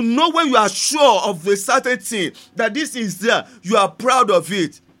are sure of a certain thing, that this is there, you are proud of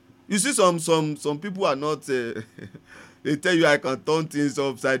it. You see, some people are not. They tell you I can turn things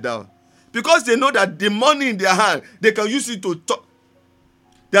upside down because they know that the money in their hand, they can use it to talk.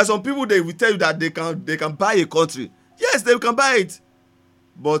 There are some people, they will tell you that they can buy a country. Yes, they can buy it,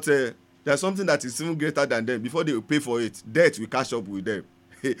 but there's something that is even greater than them. Before they will pay for it, death will catch up with them.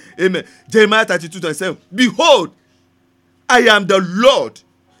 Amen. Jeremiah 32:27. Behold, I am the Lord.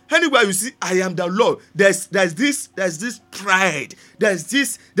 Anywhere you see I am the Lord, there's this pride, there's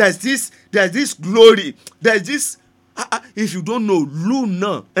this glory, there's this. If you don't know,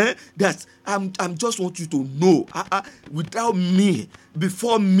 Luna, that I'm just want you to know. Without me,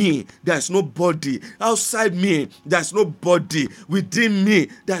 before me, there's nobody. Outside me, there's nobody. Within me,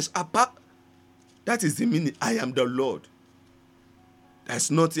 there's apart. That is the meaning. I am the Lord.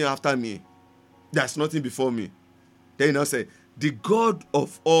 There's nothing after me. There's nothing before me. Then you now say, the God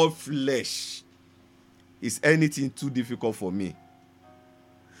of all flesh. Is anything too difficult for me?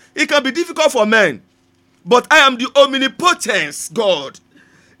 It can be difficult for men, but I am the omnipotent God.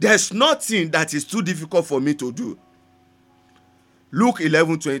 There's nothing that is too difficult for me to do. Luke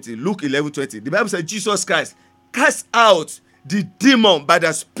 11:20. The Bible says Jesus Christ cast out the demon by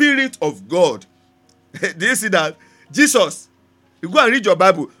the Spirit of God. Do you see that? Jesus, you go and read your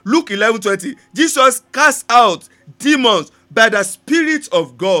Bible. Luke 11:20. Jesus cast out demons by the Spirit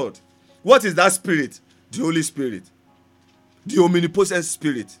of God. What is that Spirit? The Holy Spirit. The omnipotent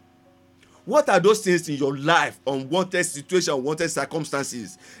Spirit. What are those things in your life, unwanted situation, unwanted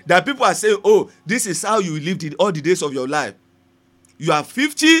circumstances, that people are saying, oh, this is how you lived all the days of your life? You are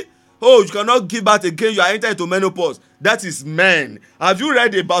 50, oh, you cannot give birth again, you are entering into menopause. That is men. Have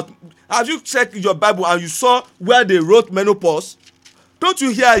you checked your Bible and you saw where they wrote menopause? Don't you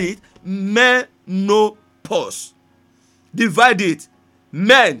hear it? Menopause. Divide it.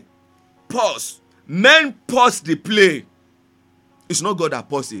 Men, pause. Men pause the play. It's not God that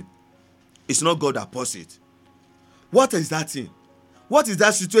pause it. It's not God that pause it. What is that thing? What is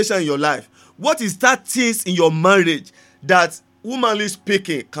that situation in your life? What is that things in your marriage that, humanly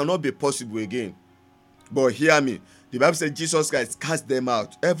speaking, cannot be possible again? But hear me. The Bible says Jesus Christ cast them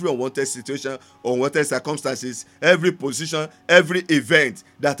out. Every unwanted situation, unwanted circumstances, every position, every event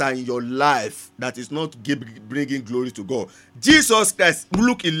that are in your life that is not bringing glory to God. Jesus Christ,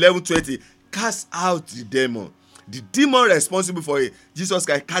 Luke 11:20, cast out the demon. The demon responsible for it, Jesus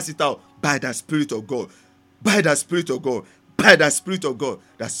Christ cast it out by the Spirit of God. By the Spirit of God. By the Spirit of God.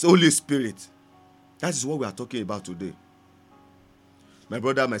 That's Holy Spirit. That is what we are talking about today. My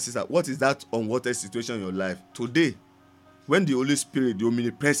brother, my sister, what is that unwanted situation in your life? Today, when the Holy Spirit, the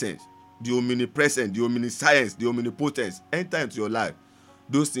omnipresence, the omniscience, the omnipotence enter into your life,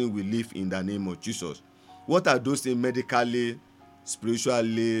 those things will live in the name of Jesus. What are those things medically,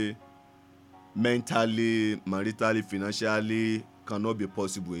 spiritually, mentally, maritally, financially cannot be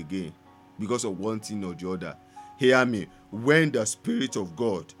possible again because of one thing or the other? Hear me. When the Spirit of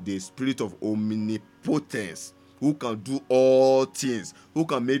God, the Spirit of omnipotence, who can do all things, who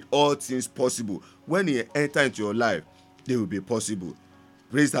can make all things possible, when he enter into your life, they will be possible.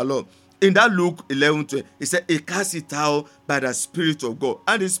 Praise the Lord. In that Luke 11:20, he said, he cast it out by the Spirit of God.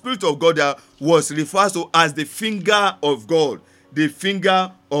 And the Spirit of God there was referred to as the finger of God. The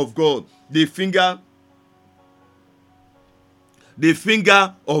finger of God. The finger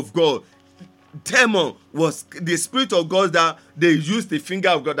of God. Demon was the Spirit of God that they used the finger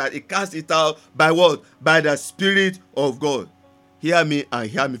of God, that he cast it out by what? By the Spirit of God. Hear me and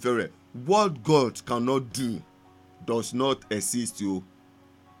hear me very well. What God cannot do does not exist. You.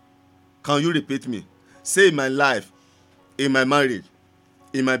 Can you repeat me? Say, in my life, in my marriage,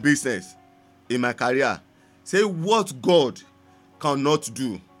 in my business, in my career. Say, what God cannot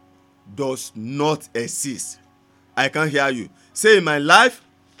do does not exist. I can't hear you. Say, in my life,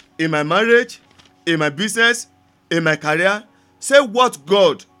 in my marriage, in my business, in my career. Say, what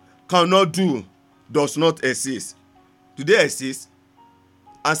God cannot do does not exist. Do they exist?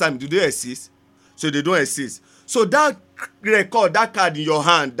 Answer me. Do they exist? So they don't exist. So that record, that card in your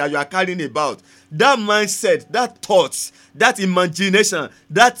hand that you are carrying about, that mindset, that thoughts, that imagination,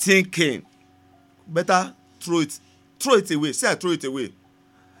 that thinking, better throw it away. Say, I throw it away.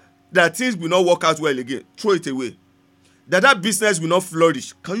 that things will not work out well again, throw it away. That business will not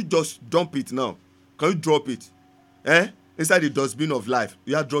flourish, can you just dump it now? Can you drop it? Inside the dustbin of life,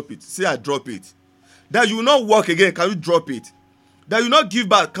 drop it. Say, I drop it. That you will not work again, can you drop it? That you will not give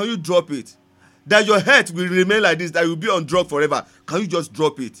back, can you drop it? That your health will remain like this, that you will be on drug forever, can you just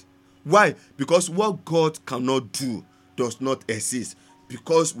drop it? Why? Because what God cannot do does not exist.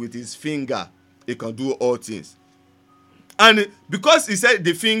 Because with his finger, he can do all things. And because he said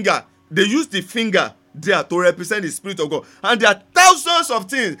the finger, they use the finger there to represent the Spirit of God. And there are thousands of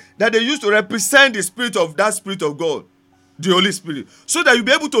things that they use to represent the Spirit of that Spirit of God, the Holy Spirit, so that you'll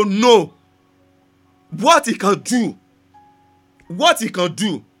be able to know what he can do. What he can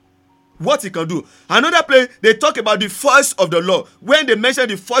do. What he can do. Another place, they talk about the voice of the Lord. When they mention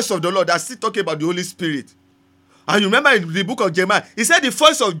the voice of the Lord, they're still talking about the Holy Spirit. And you remember in the book of Jeremiah, he said the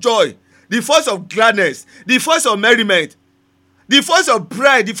voice of joy, the voice of gladness, the voice of merriment, the voice of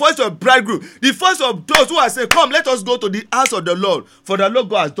bride, the voice of bridegroom, the voice of those who are saying, come, let us go to the house of the Lord, for the Lord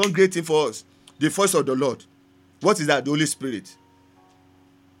God has done great things for us. The voice of the Lord. What is that? The Holy Spirit.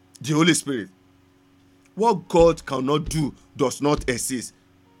 The Holy Spirit. What God cannot do does not exist.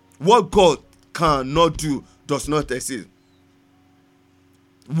 What God cannot do does not exist.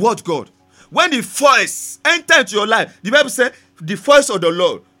 What God? When the voice enters into your life, the Bible says the voice of the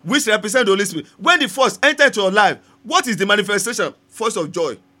Lord, which represents the Holy Spirit. When the voice enters into your life, what is the manifestation? Voice of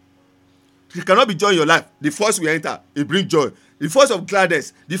joy. It cannot be joy in your life. The voice will enter. It brings joy. The voice of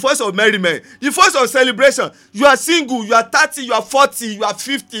gladness. The voice of merriment. The voice of celebration. You are single. You are 30. You are 40. You are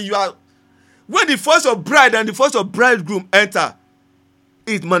 50. You are... When the voice of bride and the voice of bridegroom enter,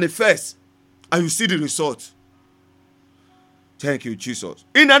 it manifests. And you see the result. Thank you, Jesus.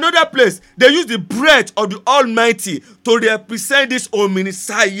 In another place, they use the breath of the Almighty to represent this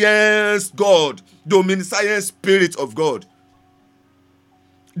omniscience God, the omniscience Spirit of God.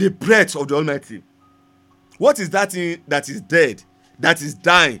 The breath of the Almighty. What is that thing that is dead, that is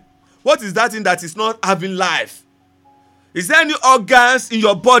dying? What is that thing that is not having life? Is there any organs in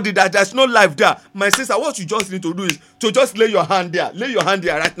your body that there's no life there? My sister, what you just need to do is to just lay your hand there. Lay your hand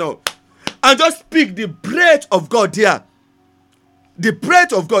there right now. And just speak the breath of God there. The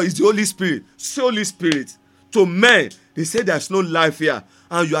breath of God is the Holy Spirit. Holy Spirit. To men, they say there's no life here.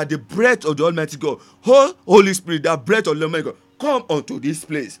 And you are the breath of the Almighty God. Holy Spirit, that breath of the Almighty God, come onto this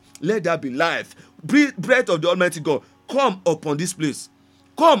place. Let there be life. Breath of the Almighty God, come upon this place.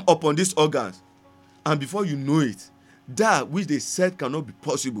 Come upon these organs. And before you know it, that which they said cannot be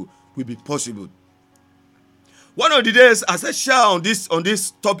possible will be possible. One of the days, as I share on this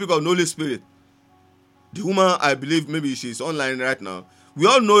topic of the Holy Spirit, the woman, I believe maybe she's online right now. We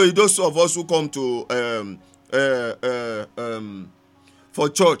all know it, those of us who come to for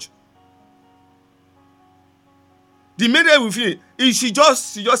church. The minute with him, she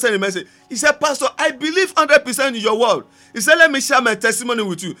just sent a message. He said, Pastor, I believe 100% in your word. He said, let me share my testimony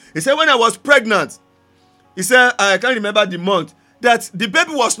with you. He said, when I was pregnant, he said, I can't remember the month, that the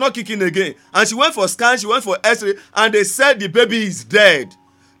baby was not kicking again. And she went for scan, she went for x-ray, and they said the baby is dead.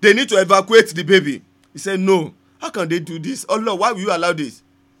 They need to evacuate the baby. He said, no. How can they do this? Oh, Lord, why will you allow this?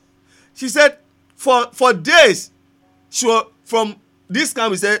 She said, for days, from this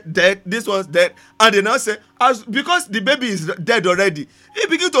time we said dead, this one's dead. And they now say, because the baby is dead already, it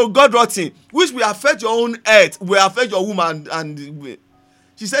begins to go rotting, which will affect your own health, will affect your woman. And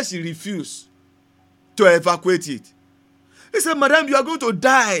she said she refused to evacuate it. He said, Madam, you are going to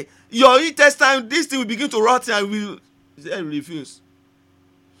die. Your intestine, this thing will begin to rot and will. She said, refuse.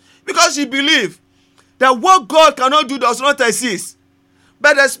 Because she believed that what God cannot do does not exist.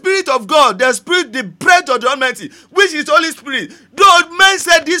 But the Spirit of God, the breath of the Almighty, which is Holy Spirit, though men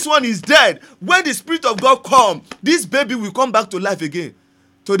said this one is dead, when the Spirit of God comes, this baby will come back to life again.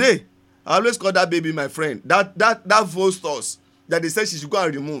 Today, I always call that baby my friend. That Vostos that they said she should go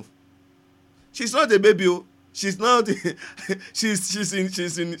and remove. She's not a baby. She's not. she's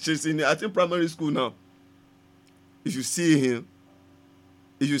in I think primary school now. If you see him,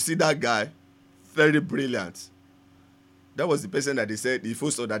 if you see that guy, very brilliant. That was the person that they said, the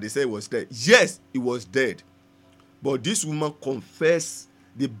first that they said was dead. Yes, he was dead. But this woman confessed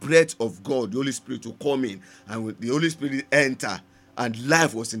the breath of God, the Holy Spirit, to come in. And with the Holy Spirit enter. And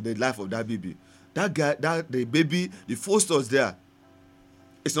life was in the life of that baby. That guy, the baby, the first was there.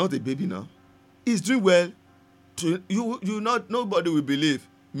 It's not a baby now. He's doing well. Nobody will believe.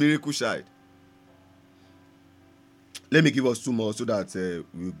 Miracle child. Let me give us two more so that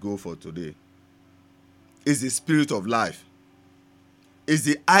we'll go for today. It's the Spirit of life. It's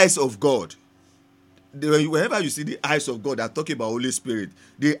the eyes of God. whenever you see the eyes of God, I'm talking about Holy Spirit.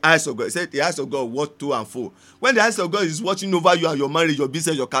 The eyes of God. It said the eyes of God watch to and fro. When the eyes of God is watching over you and your marriage, your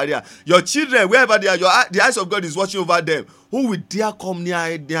business, your career, your children, wherever they are, the eyes of God is watching over them. Who will dare come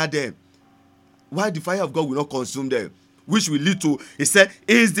near them? Why the fire of God will not consume them? Which will lead to, he said,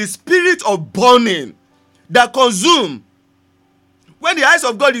 is the spirit of burning that consume. When the eyes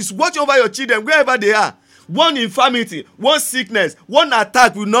of God is watching over your children, wherever they are, one infirmity, one sickness, one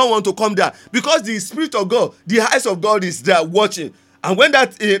attack will not want to come there, because the spirit of God, the eyes of God is there watching. And when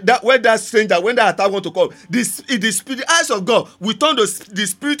that attack want to come, the eyes of God will turn to the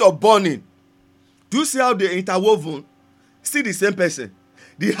spirit of burning. Do you see how they interwoven? Still the same person.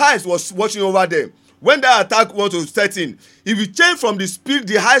 The eyes was watching over them. When that attack want to set in, it will change from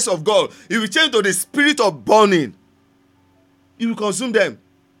the eyes of God. It will change to the spirit of burning. It will consume them.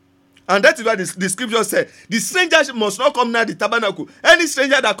 And that is why the scripture said, the stranger must not come near the tabernacle. Any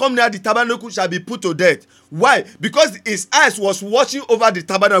stranger that come near the tabernacle shall be put to death. Why? Because his eyes was watching over the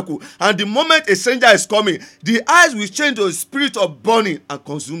tabernacle. And the moment a stranger is coming, the eyes will change to a spirit of burning and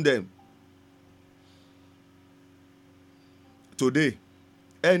consume them. Today,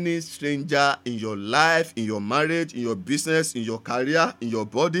 any stranger in your life, in your marriage, in your business, in your career, in your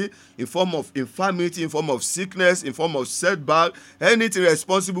body, in form of infirmity, in form of sickness, in form of setback, anything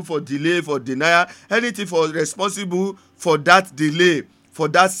responsible for delay, for denial, anything responsible for that delay, for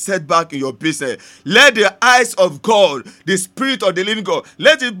that setback in your business, let the eyes of God, the spirit of the living God,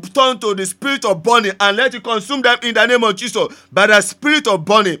 let it turn to the spirit of burning, and let it consume them in the name of Jesus. By the spirit of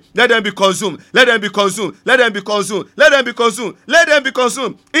burning, let them be consumed, let them be consumed, let them be consumed, let them be consumed, let them be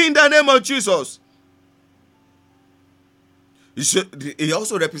consumed in the name of Jesus. It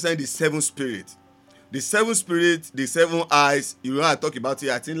also represents the seven spirits. The seven spirits, the seven eyes. You know, I talked about it,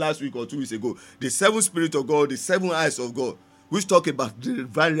 I think last week or 2 weeks ago. The seven spirits of God, the seven eyes of God, which talk about the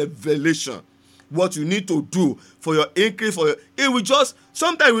divine revelation, what you need to do for your increase, it will just,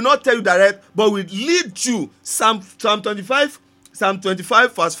 sometimes will not tell you direct, but will lead you. Psalm 25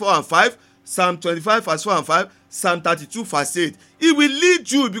 verse 4 and 5, Psalm 25 verse 4 and 5, Psalm 32 verse 8. It will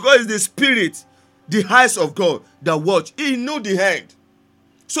lead you, because it's the spirit, the eyes of God that watch. He know the end.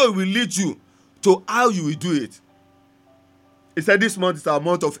 So it will lead you to how you will do it. He said this month is our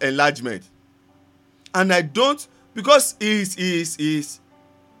month of enlargement. And I don't, because I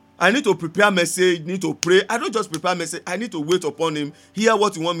need to prepare message, need to pray. I don't just prepare message, I need to wait upon him, hear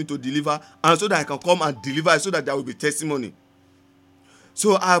what you want me to deliver, and so that I can come and deliver, so that there will be testimony.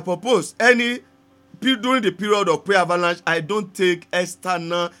 So I propose during the period of prayer avalanche, I don't take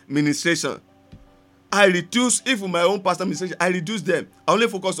external ministration. I reduce, if my own pastor ministration, I reduce them. I only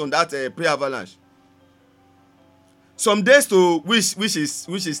focus on that prayer avalanche. Some days to which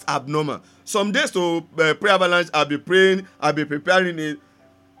is abnormal. Some days to prayer avalanche, I'll be praying, I'll be preparing it.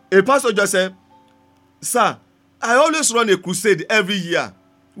 A pastor just said, "Sir, I always run a crusade every year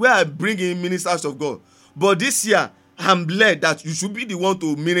where I bring in ministers of God. But this year, I'm led that you should be the one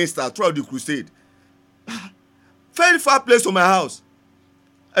to minister throughout the crusade." Very far place from my house.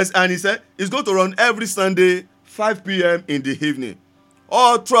 And he said, he's going to run every Sunday, 5 p.m. in the evening.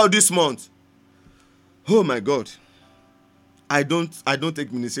 All throughout this month. Oh my God. I don't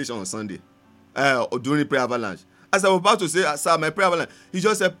take ministration on Sunday or during prayer avalanche. As I was about to say, "Sir, my prayer avalanche," he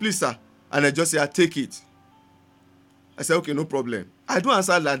just said, "Please, sir." And I just said, "I take it." I said, "Okay, no problem." I don't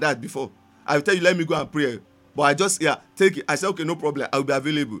answer like that before. I will tell you, "Let me go and pray." But I just, take it. I said, "Okay, no problem. I will be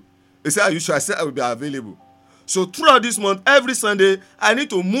available." He said, "Are you sure?" I said, "I will be available." So throughout this month, every Sunday, I need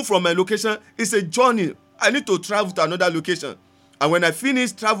to move from my location. It's a journey. I need to travel to another location. And when I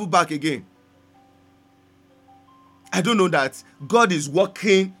finish, travel back again. I don't know that God is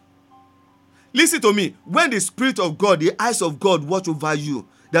working. Listen to me. When the Spirit of God, the eyes of God watch over you,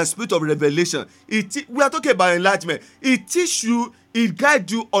 the spirit of revelation, we are talking about enlargement. It teaches you, it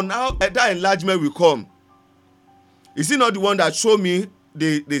guides you on how that enlargement will come. Is he not the one that showed me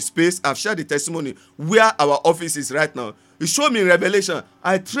the space? I've shared the testimony where our office is right now. He showed me in Revelation.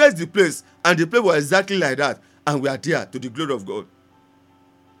 I traced the place, and the place was exactly like that. And we are there to the glory of God.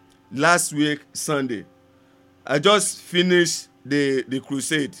 Last week, Sunday, I just finished the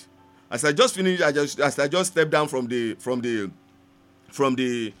crusade. As I just finished, I just stepped down from the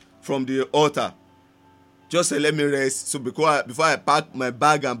altar. Just said, "Let me rest." So before I packed my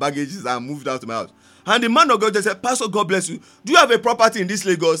bag and baggages, I moved out to my house. And the man of God just said, "Pastor, God bless you. Do you have a property in this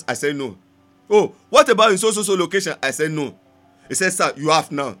Lagos?" I said, "No." "Oh, what about in so location?" I said, "No." He said, "Sir, you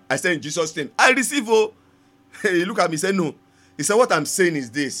have now." I said, "In Jesus' name." I receive. Oh, he looked at me, said, "No." He said, "What I'm saying is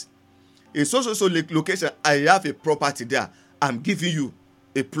this. In so location, I have a property there. I'm giving you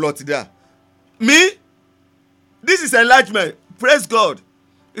a plot there." Me? This is enlargement. Praise God.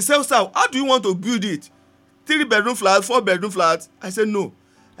 He said, sir, how do you want to build it? 3-bedroom flat, 4-bedroom flat? I said, no.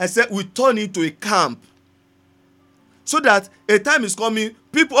 I said, we turn it to a camp. So that a time is coming,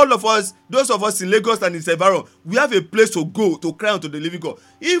 people, all of us, those of us in Lagos and its environment, we have a place to go to cry unto the living God.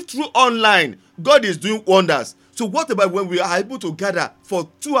 If through online, God is doing wonders. So what about when we are able to gather for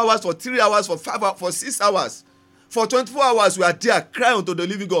 2 hours, for 3 hours, for 5 hours, for 6 hours? For 24 hours, we are there crying unto the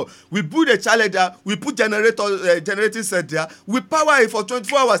living God. We build a challenge there. We put generating set there. We power it for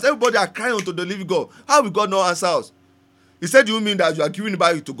 24 hours. Everybody are crying unto the living God. How will God not answer us? He said, you mean that you are giving it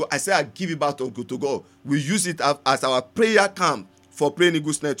back to God? I said, I give it back to God. We use it as our prayer camp for Praying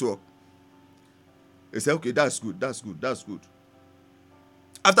Eagles Network. He said, okay, that's good.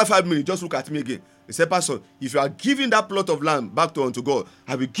 After 5 minutes, just look at me again. He said, Pastor, if you are giving that plot of land back unto God,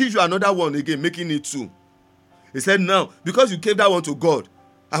 I will give you another one again, making it 2. He said, now, because you gave that one to God,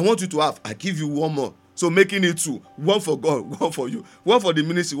 I want you to have, I give you one more. So making it 2. One for God, one for you. One for the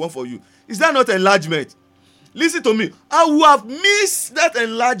ministry, one for you. Is that not enlargement? Listen to me. I will have missed that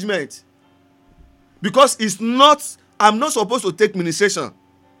enlargement. Because I'm not supposed to take ministration.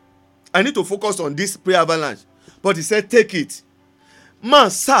 I need to focus on this prayer avalanche. But he said, take it.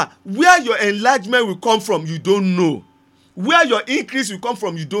 Man, sir, where your enlargement will come from, you don't know. Where your increase will come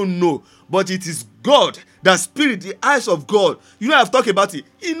from, you don't know. But it is God, the Spirit, the eyes of God. You know, I've talked about it.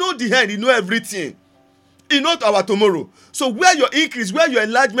 He knows the end. He knows everything. He knows our tomorrow. So where your increase, where your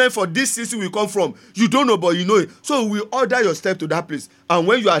enlargement for this season will come from, you don't know, but you know it. So we order your step to that place. And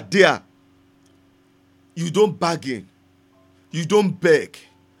when you are there, you don't bargain. You don't beg.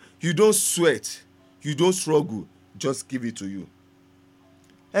 You don't sweat. You don't struggle. Just give it to you.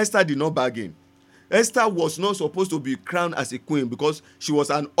 Esther did not bargain. Esther was not supposed to be crowned as a queen because she was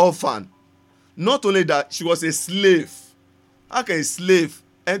an orphan. Not only that, she was a slave. How can a slave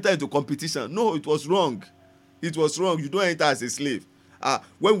enter into competition? No, it was wrong. It was wrong. You don't enter as a slave.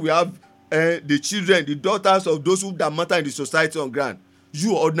 When we have the children, the daughters of those who that matter in the society on ground,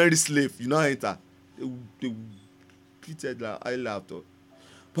 you ordinary slave, you don't enter. They treated like I laughed.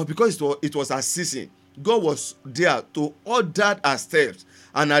 But because it was her season, God was there to order her steps.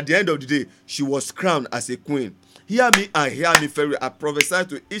 And at the end of the day, she was crowned as a queen. Hear me and hear me very. I prophesy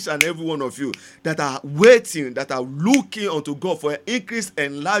to each and every one of you that are waiting, that are looking unto God for increased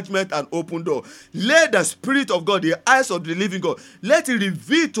enlargement and open door. Let the Spirit of God, the eyes of the living God, let it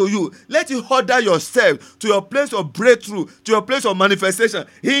reveal to you. Let it order your step to your place of breakthrough, to your place of manifestation.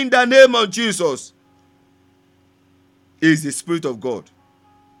 In the name of Jesus. It is the Spirit of God.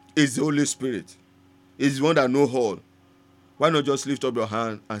 It is the Holy Spirit. It is the one that knows all. Why not just lift up your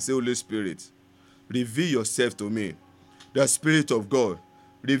hand and say, Holy Spirit, reveal yourself to me. The Spirit of God,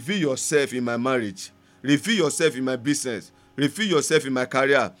 reveal yourself in my marriage. Reveal yourself in my business. Reveal yourself in my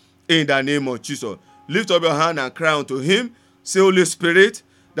career. In the name of Jesus. Lift up your hand and cry unto him. Say, Holy Spirit,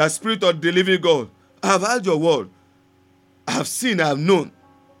 the Spirit of the living God, I have heard your word. I have seen, I have known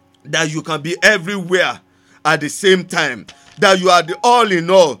that you can be everywhere at the same time. That you are the all in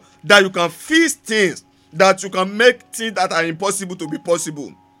all. That you can fix things. That you can make things that are impossible to be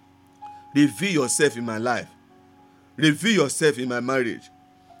possible. Reveal yourself in my life. Reveal yourself in my marriage.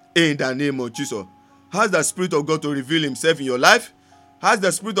 In the name of Jesus. Ask the Spirit of God to reveal himself in your life. Ask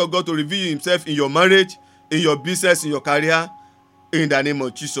the Spirit of God to reveal himself in your marriage, in your business, in your career. In the name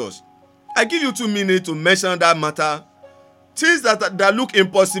of Jesus. I give you 2 minutes to mention that matter. Things that look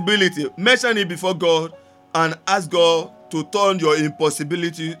impossibility. Mention it before God and ask God to turn your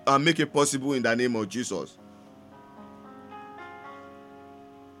impossibility and make it possible in the name of Jesus.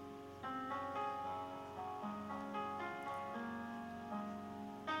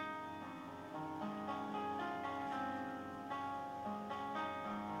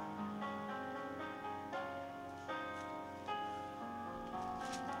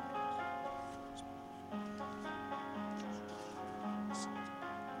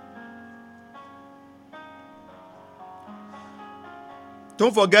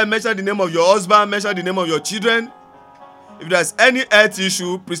 Don't forget, mention the name of your husband, mention the name of your children. If there's any health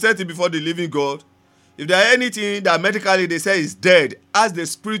issue, present it before the living God. If there's anything that medically they say is dead, ask the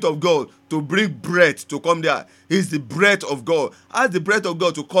Spirit of God to bring breath to come there. It's the breath of God. Ask the breath of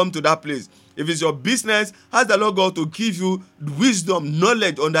God to come to that place. If it's your business, ask the Lord God to give you wisdom,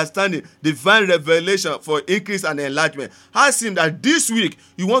 knowledge, understanding, divine revelation for increase and enlargement. Ask him that this week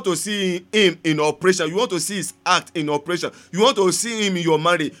you want to see him in operation. You want to see his act in operation. You want to see him in your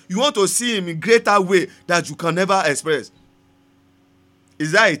marriage. You want to see him in greater way that you can never express.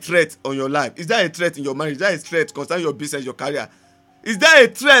 Is that a threat on your life? Is that a threat in your marriage? Is that a threat concerning your business, your career? Is there a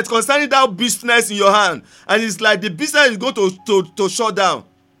threat concerning that business in your hand? And it's like the business is going to shut down.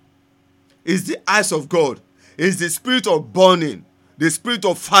 It's the eyes of God. It's the spirit of burning. the spirit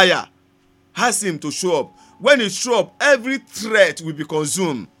of fire. Ask him to show up. When he show up, every threat will be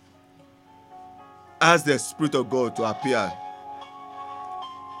consumed. Ask the Spirit of God to appear.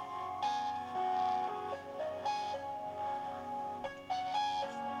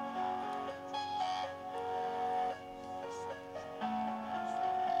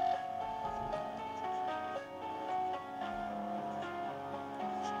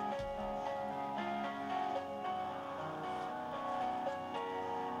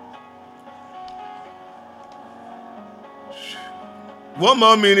 One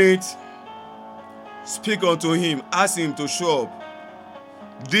more minute. Speak unto him. Ask him to show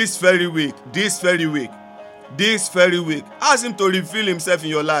up. This very week. Ask him to reveal himself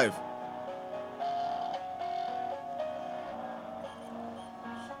in your life.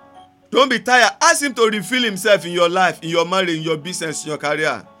 Don't be tired. Ask him to reveal himself in your life, in your marriage, in your business, in your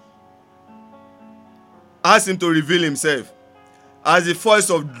career. Ask him to reveal himself as the voice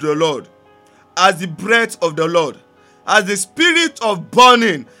of the Lord, as the breath of the Lord, as the spirit of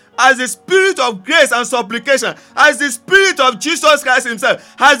burning, as the spirit of grace and supplication, as the spirit of Jesus Christ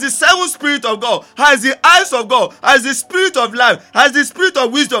himself, as the seventh spirit of God, as the eyes of God, as the spirit of life, as the spirit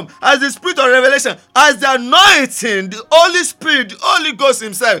of wisdom, as the spirit of revelation, as the anointing, the Holy Spirit, the Holy Ghost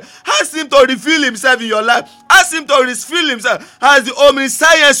himself. Ask him to reveal himself in your life. Ask him to reveal himself as the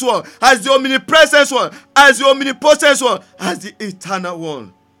omniscience one, as the omnipresence one, as the omnipotent one, as the eternal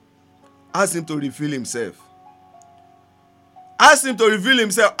one. Ask him to reveal himself. Ask him to reveal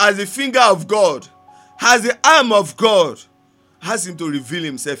himself as the finger of God, as the arm of God. Ask him to reveal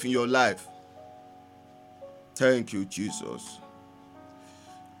himself in your life. Thank you, Jesus.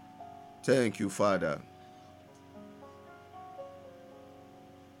 Thank you, Father.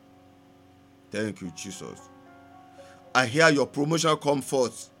 Thank you, Jesus. I hear your promotion come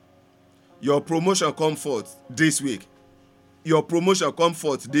forth. Your promotion come forth this week. Your promotion come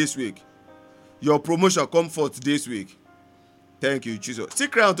forth this week. Your promotion come forth this week. Thank you, Jesus. Still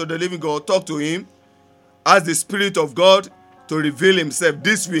cry unto the living God. Talk to him. Ask the Spirit of God to reveal himself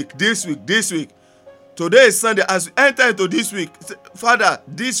this week. Today is Sunday. As we enter into this week, Father,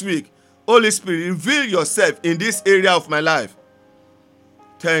 this week, Holy Spirit, reveal yourself in this area of my life.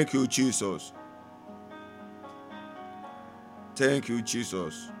 Thank you, Jesus. Thank you,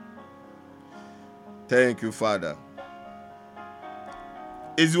 Jesus. Thank you, Father.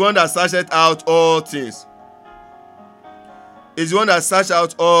 It's the one that searcheth out all things. Is the one that search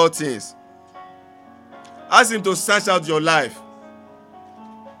out all things. Ask him to search out your life.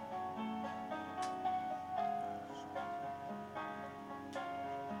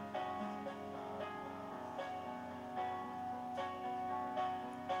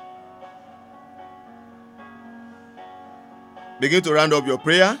 Begin to round up your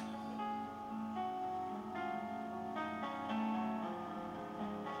prayer.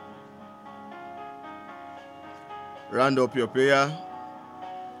 Round up your prayer.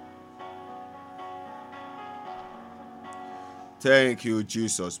 Thank you,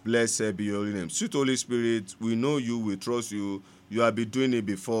 Jesus. Blessed be your holy name. Sweet Holy Spirit, we know you, we trust you. You have been doing it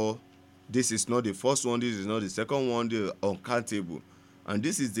before. This is not the first one. This is not the second one. They're uncountable. And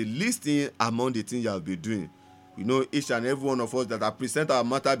this is the least thing among the things you have been doing. You know, each and every one of us that have present our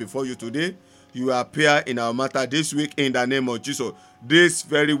matter before you today, you appear in our matter this week in the name of Jesus. This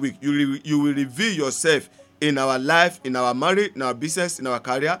very week, you will reveal yourself in our life, in our marriage, in our business, in our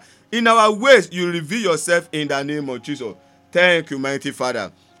career, in our ways. You reveal yourself in the name of Jesus. Thank you, mighty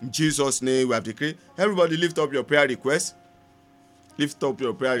Father. In Jesus' name we have decreed. Everybody lift up your prayer request. Lift up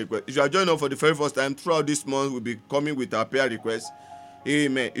your prayer request. If you are joining us for the very first time, throughout this month, we'll be coming with our prayer request.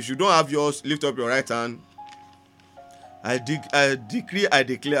 Amen. If you don't have yours, lift up your right hand. I decree, I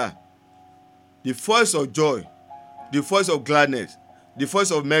declare the voice of joy, the voice of gladness, the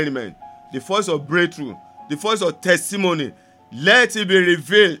voice of merriment, the voice of breakthrough, the voice of testimony. Let it be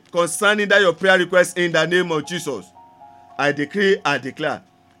revealed concerning that your prayer request in the name of Jesus. I decree, I declare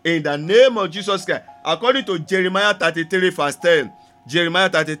in the name of Jesus Christ, according to Jeremiah 33 verse 10. Jeremiah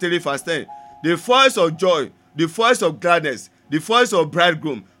 33 verse 10. The voice of joy, the voice of gladness, the voice of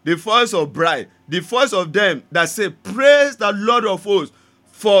bridegroom, the voice of bride, the voice of them that say, praise the Lord of hosts,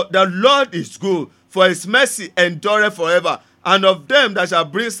 for the Lord is good, for his mercy endureth forever, and of them that shall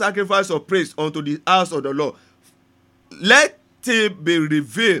bring sacrifice of praise unto the house of the Lord. Let it be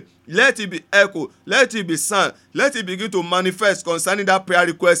revealed, let it be echoed, let it be sung, let it begin to manifest concerning that prayer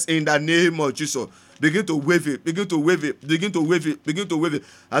request in the name of Jesus. Begin to wave it, begin to wave it, begin to wave it, begin to wave it.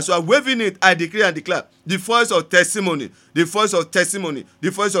 As you are waving it, I decree and declare the voice of testimony, the voice of testimony, the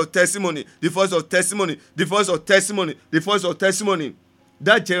voice of testimony, the voice of testimony, the voice of testimony, the voice of testimony.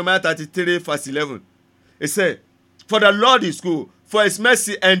 That Jeremiah 33 verse 11. It said, for the Lord is good, for his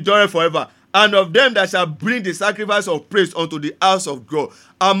mercy endureth forever. And of them that shall bring the sacrifice of praise unto the house of God.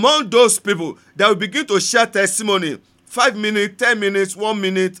 Among those people that will begin to share testimony, 5 minutes, 10 minutes, 1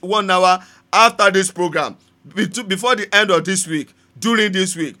 minute, 1 hour after this program, before the end of this week, during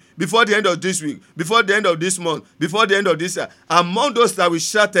this week, before the end of this week, before the end of this month, before the end of this year, among those that will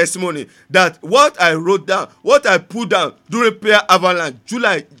share testimony that what I wrote down, what I put down during prayer avalanche,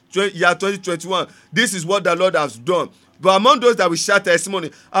 July year 2021, this is what the Lord has done. But among those that will share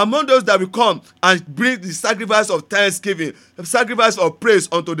testimony, among those that will come and bring the sacrifice of thanksgiving, the sacrifice of praise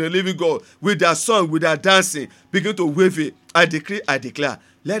unto the living God, with their song, with their dancing, begin to wave it. I decree, I declare,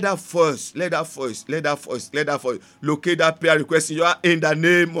 let that voice locate that prayer request in the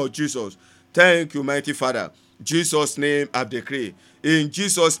name of Jesus. Thank you, mighty Father. Jesus' name I decree. In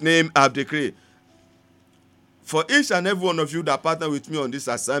Jesus' name I decree. For each and every one of you that partner with me on this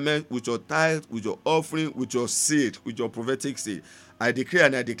assignment, with your tithe, with your offering, with your seed, with your prophetic seed, I decree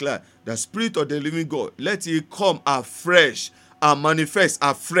and I declare the Spirit of the living God, let it come afresh and manifest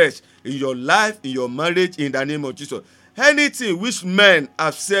afresh in your life, in your marriage, in the name of Jesus. Anything which men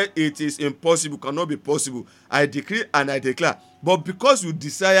have said it is impossible, cannot be possible, I decree and I declare. But because you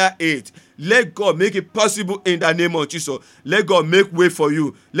desire it, let God make it possible in the name of Jesus. Let God make way for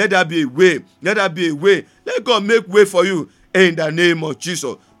you. Let there be a way. Let there be a way. Let God make way for you in the name of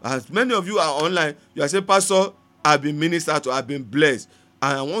Jesus. As many of you are online, you are saying, Pastor, I've been ministered to, I've been blessed,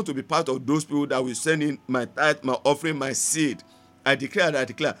 and I want to be part of those people that will send in my tithe, my offering, my seed. I declare and I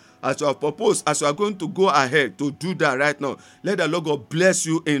declare, as you have proposed, as you are going to go ahead to do that right now, let the Lord God bless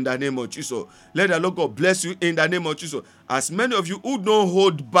you in the name of Jesus. Let the Lord God bless you in the name of Jesus. As many of you who don't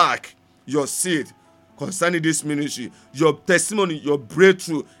hold back your seed concerning this ministry, your testimony, your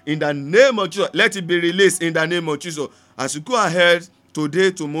breakthrough, in the name of Jesus, let it be released in the name of Jesus. As you go ahead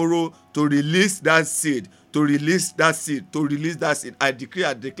today, tomorrow, to release that seed, to release that seed, to release that seed, I decree,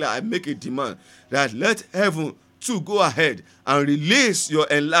 I declare, I make a demand that let heaven to go ahead and release your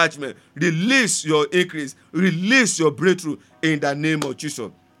enlargement, release your increase, release your breakthrough in the name of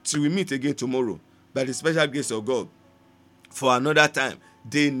Jesus. Till we meet again tomorrow, by the special grace of God, for another time,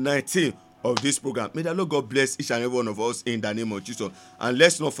 day 19 of this program. May the Lord God bless each and every one of us in the name of Jesus. And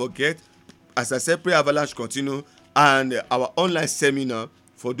let's not forget, as I said, Prayer Avalanche continue, and our online seminar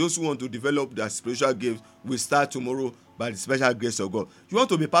for those who want to develop their spiritual gifts will start tomorrow by the special grace of God. You want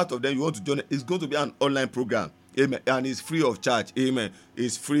to be part of them, you want to join it, it's going to be an online program. Amen. And it's free of charge. Amen.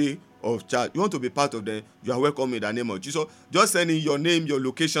 It's free of charge. You want to be part of them, you are welcome in the name of Jesus. Just send in your name, your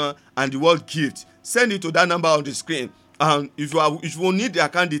location, and the word gift. Send it to that number on the screen. And if you need the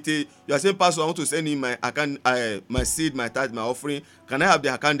account detail, you are saying, Pastor, I want to send in my account, my seed, my tithe, my offering. Can I have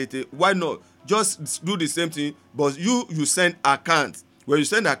the account detail? Why not? Just do the same thing, but you send account. When you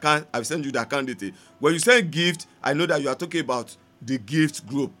send account, I will send you the account detail. When you send gift, I know that you are talking about the gift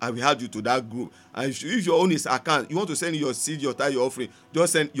group. I will add you to that group. And if your own is account, you want to send your seed, your tithe, your offering,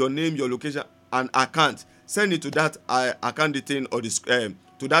 just send your name, your location, and account. Send it to that account detail or the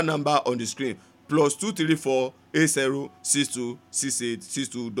to that number on the screen. +234 8062 68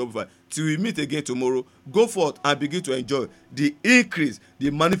 6255. Till we meet again tomorrow, go forth and begin to enjoy the increase,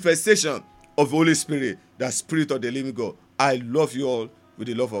 the manifestation of the Holy Spirit, the Spirit of the living God. I love you all with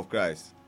the love of Christ.